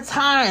more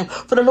time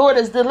for the Lord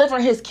is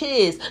delivering his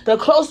kids, the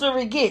closer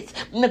it gets,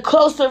 and the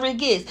closer it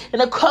gets,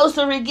 and the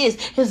closer it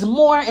gets, it's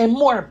more and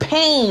more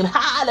pain.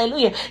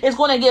 Hallelujah. It's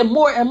going to get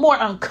more and more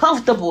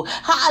uncomfortable.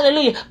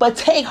 Hallelujah. But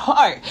take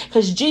heart,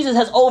 because Jesus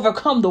has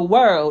overcome the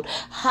world.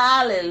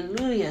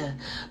 Hallelujah.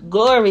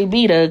 Glory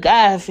be to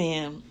God,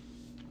 fam.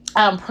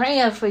 I'm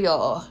praying for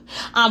y'all.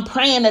 I'm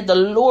praying that the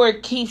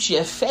Lord keeps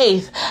your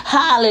faith.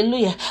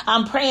 Hallelujah.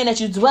 I'm praying that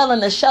you dwell in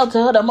the shelter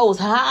of the Most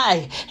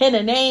High. In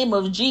the name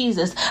of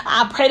Jesus.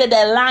 I pray that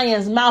that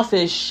lion's mouth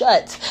is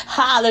shut.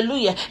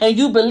 Hallelujah. And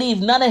you believe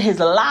none of his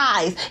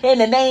lies. In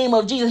the name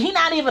of Jesus. He's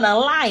not even a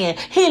lion.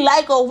 He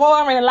like a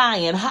roaring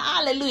lion.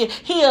 Hallelujah.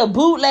 He a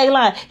bootleg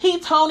lion. He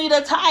Tony the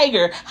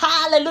Tiger.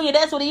 Hallelujah.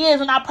 That's what he is.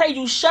 And I pray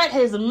you shut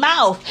his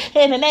mouth.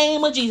 In the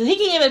name of Jesus. He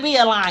can't even be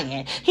a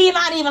lion. He's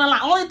not even a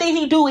lion. Only thing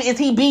he do is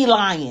he be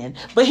lying,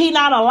 but he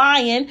not a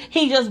lion.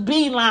 He just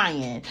be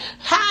lying.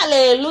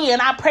 Hallelujah.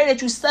 And I pray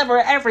that you sever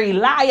every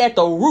lie at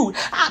the root.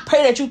 I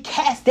pray that you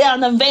cast down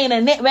them vain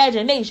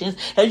imaginations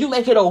and you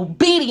make it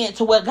obedient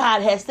to what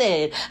God has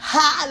said.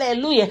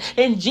 Hallelujah.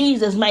 In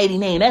Jesus' mighty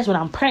name. That's what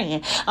I'm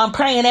praying. I'm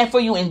praying that for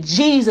you in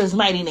Jesus'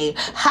 mighty name.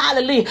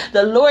 Hallelujah.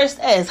 The Lord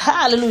says,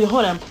 hallelujah.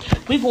 Hold on.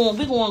 We're going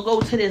to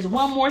go to this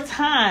one more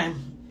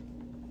time,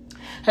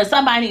 because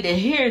somebody need to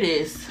hear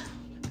this.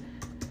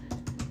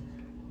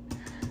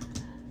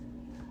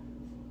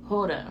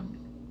 Hold on.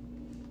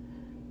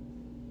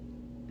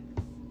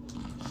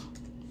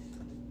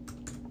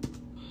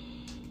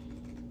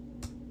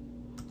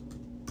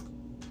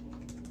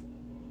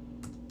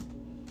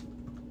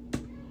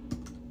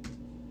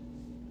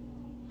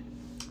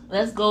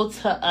 Let's go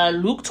to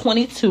Luke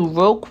 22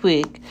 real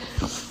quick.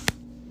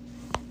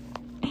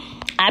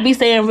 I be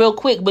saying real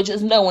quick, but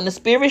just know when the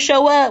spirit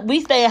show up,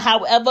 we stay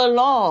however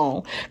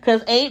long.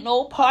 Because ain't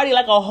no party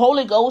like a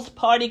Holy Ghost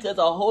party, because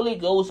a Holy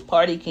Ghost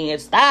party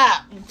can't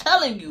stop. I'm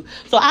telling you.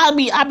 So I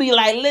be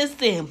like,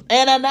 listen.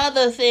 And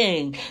another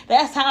thing,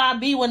 that's how I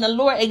be when the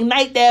Lord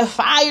ignite that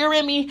fire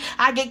in me.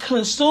 I get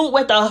consumed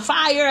with the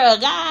fire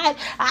of God.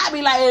 I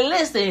be like,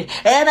 listen.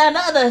 And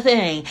another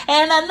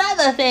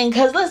thing.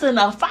 Because listen,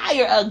 the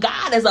fire of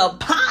God is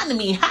upon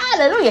me.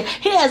 Hallelujah.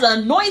 He has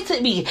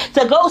anointed me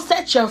to go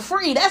set you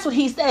free. That's what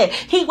he said.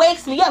 He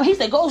wakes me up. He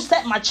said, go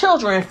set my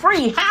children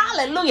free.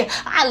 Hallelujah.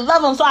 I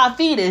love them, so I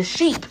feed his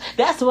sheep.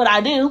 That's what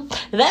I do.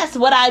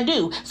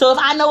 So if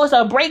I know it's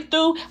a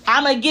breakthrough,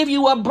 I'm going to give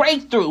you a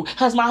breakthrough,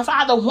 because my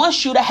Father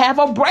wants you to have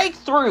a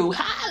breakthrough.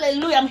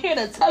 Hallelujah. I'm here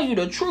to tell you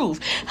the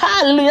truth.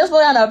 Hallelujah. Let's go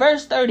down to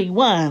verse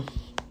 31.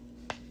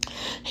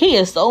 He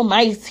is so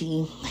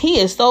mighty. He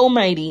is so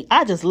mighty.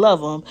 I just love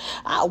him.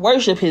 I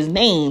worship his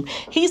name.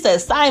 He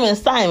says, Simon,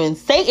 Simon,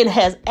 Satan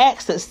has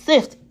asked to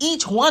sift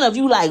each one of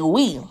you like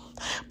wheat.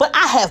 But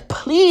I have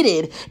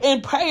pleaded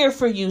in prayer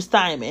for you,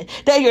 Simon,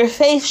 that your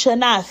faith should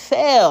not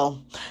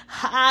fail.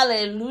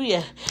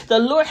 Hallelujah. The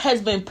Lord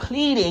has been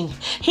pleading.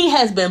 He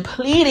has been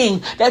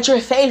pleading that your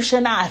faith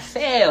should not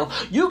fail.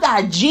 You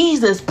got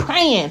Jesus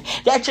praying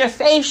that your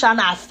faith shall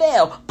not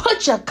fail.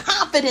 Put your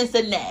confidence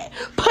in that.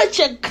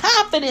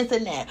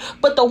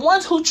 But the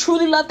ones who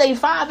truly love their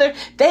Father,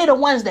 they the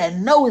ones that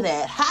know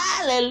that.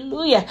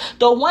 Hallelujah.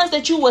 The ones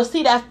that you will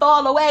see that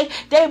fall away,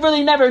 they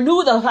really never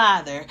knew the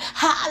Father.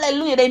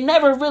 Hallelujah. They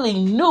never really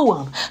knew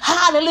him.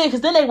 Hallelujah.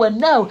 Because then they would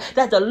know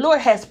that the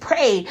Lord has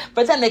prayed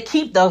for them to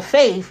keep the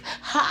faith.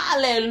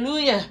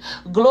 Hallelujah.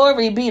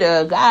 Glory be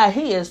to God.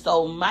 He is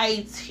so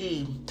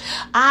mighty.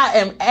 I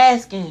am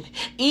asking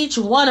each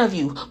one of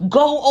you,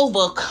 go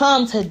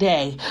overcome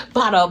today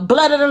by the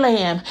blood of the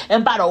Lamb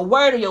and by the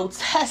word of your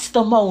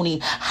testimony.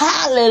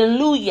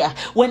 Hallelujah.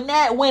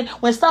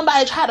 When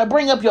somebody try to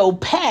bring up your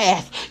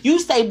past, you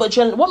say, but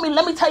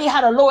let me tell you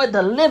how the Lord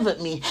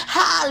delivered me.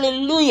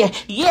 Hallelujah.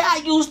 Yeah,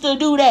 I used to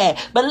do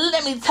that, but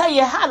let me tell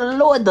you how the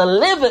Lord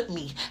delivered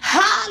me.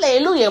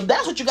 Hallelujah.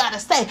 That's what you got to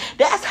say.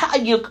 That's how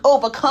you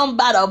overcome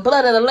by the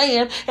blood of the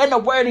Lamb and the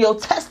word of your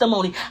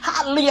testimony.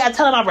 Hallelujah. I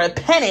tell him I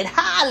repented.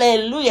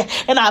 Hallelujah.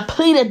 And I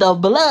pleaded the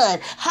blood.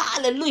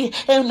 Hallelujah.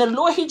 And the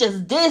Lord, he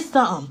just did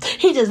something.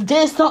 He just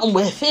did something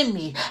within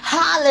me.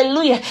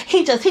 Hallelujah.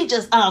 He just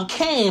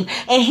came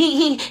and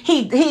he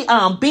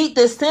beat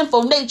this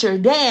sinful nature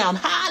down.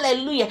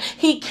 Hallelujah.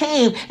 He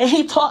came and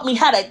he taught me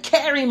how to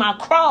carry my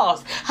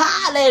cross.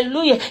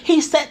 Hallelujah.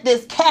 He set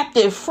this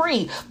captive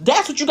free.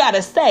 That's what you got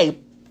to say.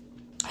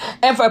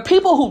 And for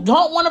people who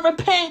don't want to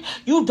repent,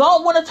 you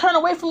don't want to turn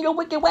away from your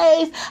wicked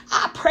ways,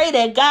 I pray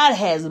that God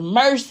has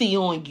mercy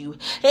on you.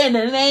 In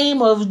the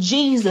name of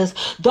Jesus,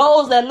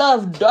 those that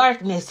love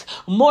darkness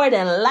more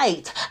than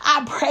light,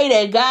 I pray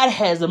that God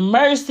has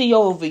mercy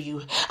over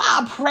you.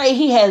 I pray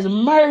he has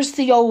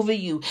mercy over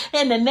you.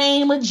 In the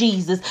name of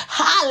Jesus.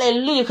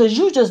 Hallelujah. Because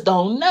you just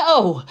don't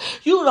know.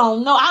 You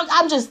don't know.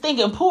 I'm just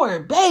thinking, poor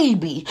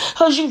baby.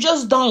 Because you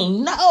just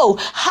don't know.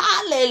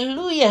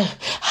 Hallelujah.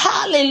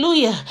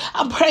 Hallelujah.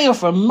 I'm praying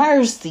for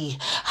mercy.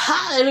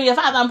 Hallelujah.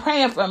 Father, I'm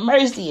praying for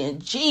mercy in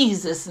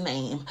Jesus'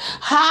 name.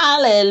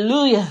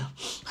 Hallelujah.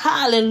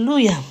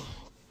 Hallelujah.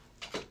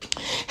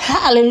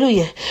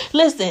 Hallelujah.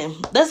 Listen,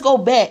 let's go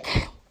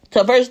back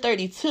to verse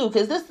 32,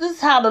 because this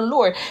is how the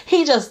Lord,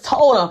 he just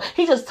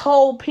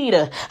told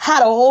Peter how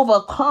to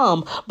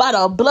overcome by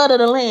the blood of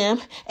the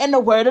Lamb and the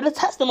word of the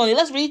testimony.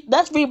 Let's read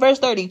verse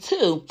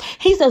 32.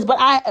 He says,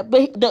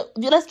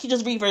 let's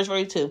just read verse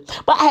 32.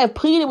 But I have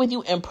pleaded with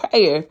you in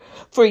prayer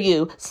for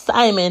you,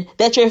 Simon,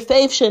 that your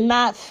faith should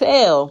not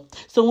fail.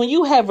 So when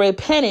you have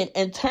repented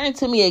and turned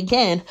to me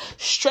again,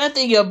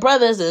 strengthen your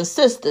brothers and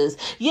sisters.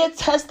 Your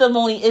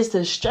testimony is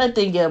to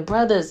strengthen your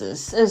brothers and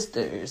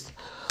sisters.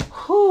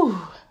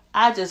 Whew.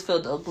 I just feel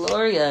the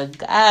glory of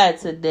God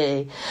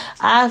today.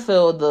 I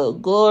feel the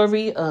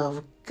glory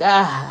of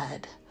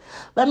God.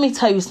 Let me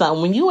tell you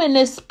something. When you in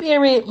this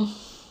spirit,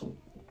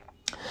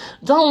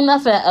 don't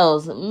nothing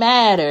else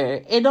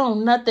matter. It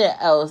don't nothing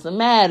else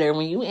matter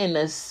when you in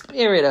the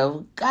spirit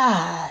of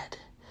God.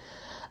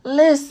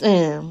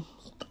 Listen,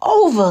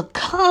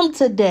 overcome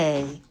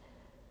today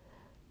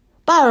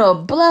by the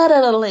blood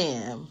of the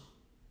Lamb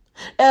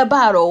and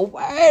by the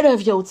word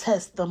of your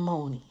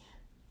testimony.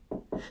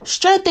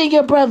 Strengthen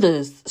your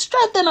brothers.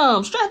 Strengthen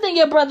them. Strengthen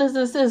your brothers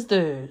and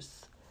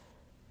sisters.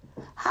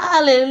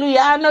 Hallelujah.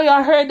 I know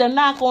y'all heard the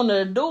knock on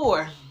the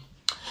door.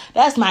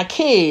 That's my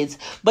kids.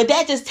 But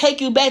that just take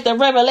you back to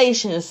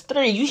Revelations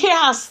 3. You hear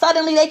how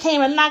suddenly they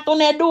came and knocked on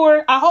that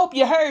door? I hope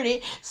you heard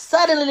it.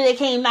 Suddenly they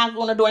came and knocked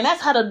on the door. And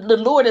that's how the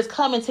Lord is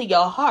coming to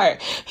your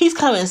heart. He's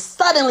coming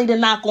suddenly to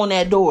knock on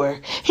that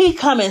door. He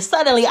coming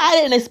suddenly. I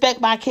didn't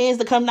expect my kids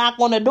to come knock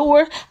on the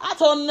door. I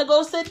told them to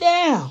go sit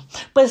down.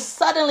 But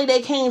suddenly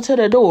they came to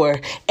the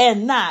door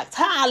and knocked.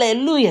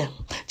 Hallelujah.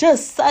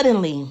 Just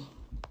suddenly.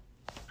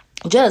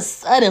 Just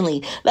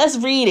suddenly. Let's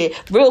read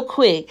it real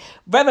quick.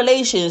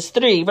 Revelations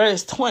 3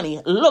 verse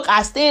 20. Look,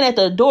 I stand at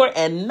the door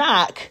and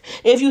knock.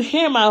 If you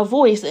hear my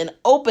voice and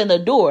open the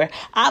door,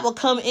 I will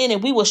come in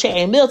and we will share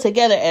a meal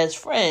together as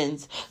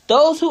friends.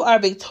 Those who are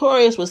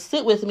victorious will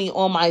sit with me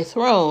on my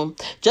throne,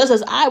 just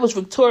as I was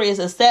victorious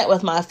and sat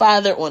with my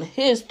Father on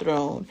his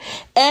throne.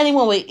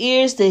 Anyone with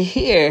ears to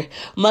hear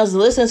must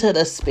listen to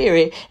the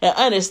Spirit and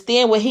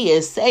understand what he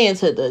is saying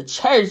to the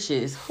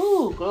churches.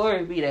 Whoo,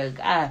 glory be to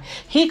God.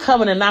 He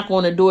coming to knock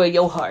on the door of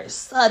your heart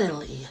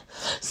suddenly.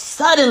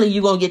 Suddenly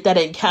you're going to get that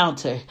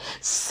encounter.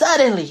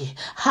 Suddenly.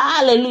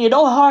 Hallelujah.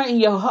 Don't harden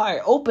your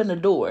heart. Open the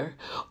door.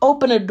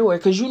 Open the door.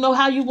 Because you know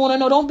how you want to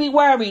know. Don't be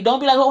worried. Don't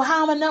be like, oh,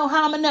 how am I know?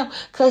 How am I know?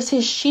 Because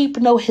his sheep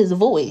know his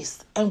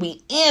voice. And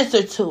we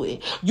answer to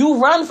it.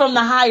 You run from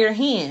the higher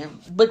hand.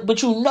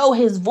 But you know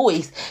his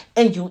voice.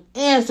 And you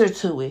answer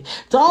to it.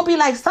 Don't be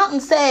like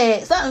something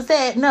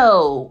said.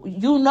 No.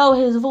 You know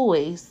his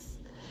voice.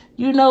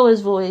 You know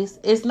his voice.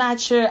 It's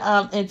not your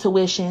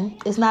intuition.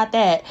 It's not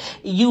that.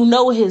 You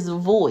know his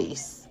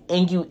voice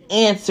and you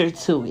answer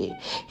to it.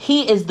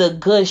 He is the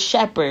good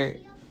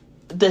shepherd.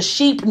 The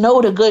sheep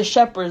know the good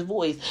shepherd's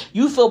voice.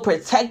 You feel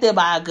protected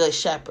by a good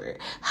shepherd.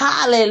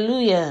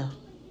 Hallelujah.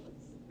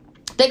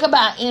 Think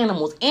about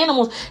animals.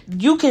 Animals,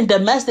 you can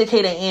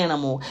domesticate an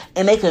animal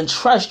and they can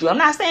trust you. I'm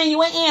not saying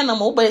you're an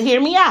animal, but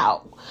hear me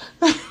out.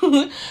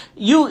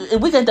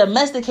 We can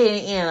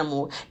domesticate an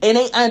animal and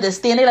they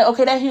understand. They're like,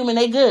 okay, that human,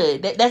 they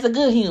good. That's a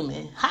good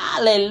human.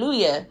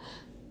 Hallelujah.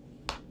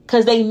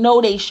 Because they know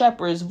their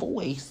shepherd's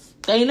voice.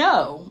 They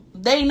know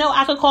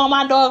I could call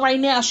my dog right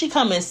now. She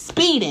coming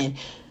speeding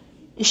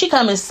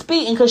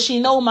because she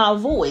know my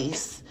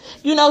voice.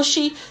 You know,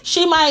 she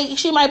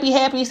might be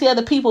happy to see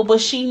other people, but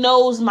she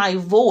knows my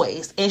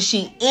voice and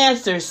she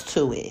answers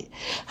to it.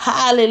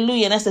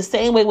 Hallelujah. And that's the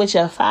same way with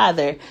your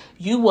Father.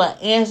 You will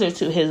answer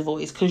to his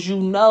voice because you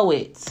know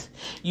it.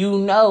 You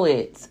know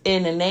it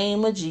in the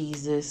name of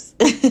Jesus.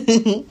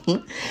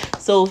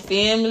 So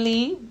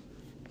family,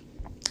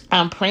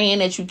 I'm praying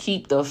that you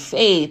keep the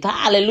faith.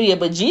 Hallelujah.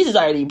 But Jesus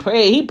already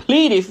prayed. He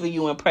pleaded for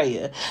you in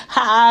prayer.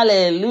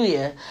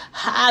 Hallelujah.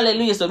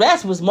 Hallelujah. So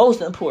that's what's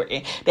most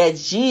important, that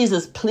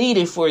Jesus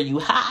pleaded for you.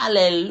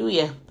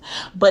 Hallelujah.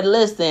 But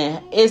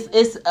listen,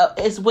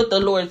 it's what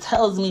the Lord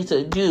tells me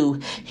to do.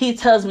 He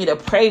tells me to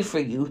pray for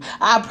you.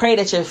 I pray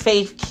that your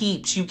faith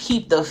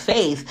keep the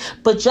faith.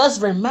 But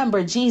just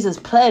remember, Jesus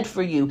pled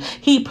for you.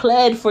 He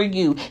pled for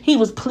you. He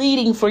was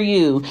pleading for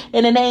you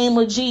in the name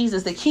of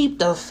Jesus to keep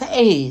the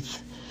faith.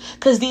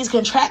 Because these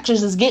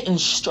contractions is getting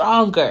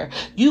stronger.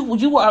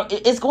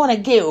 It's going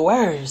to get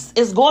worse.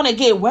 It's going to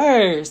get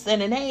worse in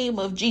the name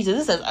of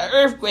Jesus. This is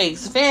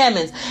earthquakes,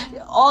 famines,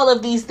 all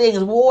of these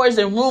things, wars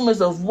and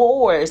rumors of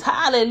wars.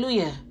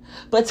 Hallelujah.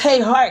 But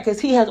take heart, because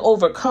he has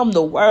overcome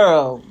the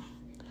world.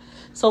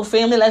 So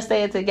family, let's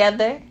say it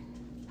together.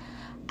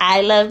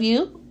 I love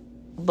you.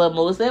 But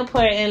most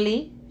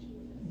importantly,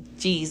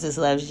 Jesus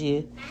loves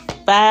you.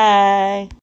 Bye.